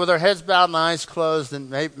 And so with our heads bowed and eyes closed,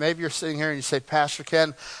 and maybe you're sitting here and you say, Pastor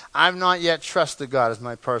Ken, I've not yet trusted God as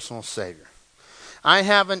my personal Savior. I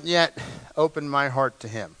haven't yet opened my heart to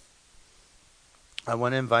Him. I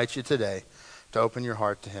want to invite you today to open your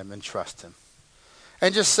heart to Him and trust Him.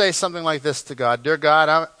 And just say something like this to God. Dear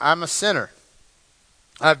God, I'm a sinner.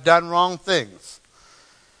 I've done wrong things.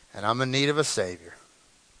 And I'm in need of a Savior.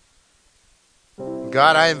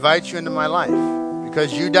 God, I invite you into my life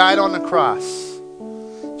because you died on the cross.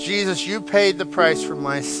 Jesus, you paid the price for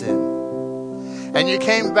my sin. And you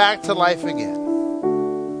came back to life again.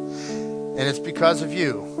 And it's because of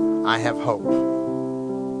you I have hope.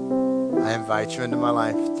 I invite you into my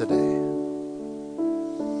life today.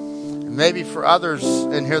 And maybe for others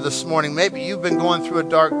in here this morning, maybe you've been going through a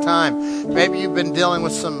dark time. Maybe you've been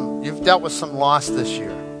you've dealt with some loss this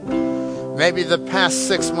year. Maybe the past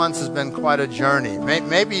 6 months has been quite a journey.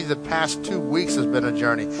 Maybe the past 2 weeks has been a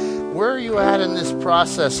journey. Where are you at in this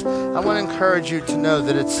process? I want to encourage you to know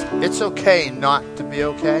that it's okay not to be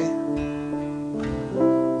okay.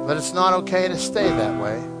 But it's not okay to stay that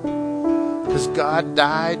way. Because God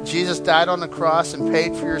died, Jesus died on the cross and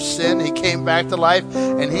paid for your sin. He came back to life,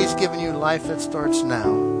 and He's given you life that starts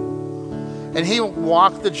now. And He will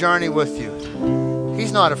walk the journey with you.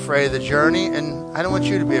 He's not afraid of the journey, and I don't want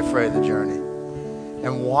you to be afraid of the journey.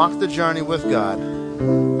 And walk the journey with God.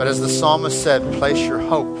 But as the psalmist said, place your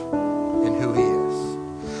hope in who He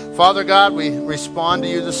is. Father God, we respond to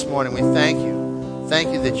you this morning. We thank you.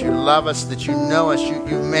 Thank you that you love us, that you know us,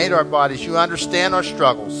 you've made our bodies, you understand our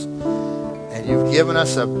struggles, and you've given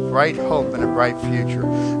us a bright hope and a bright future.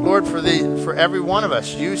 Lord, for every one of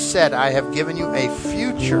us, you said, I have given you a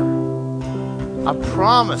future, a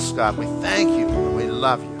promise, God. We thank you and we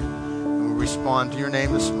love you. And we respond to your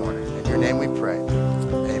name this morning. In your name we pray.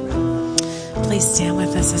 Amen. Please stand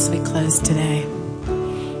with us as we close today.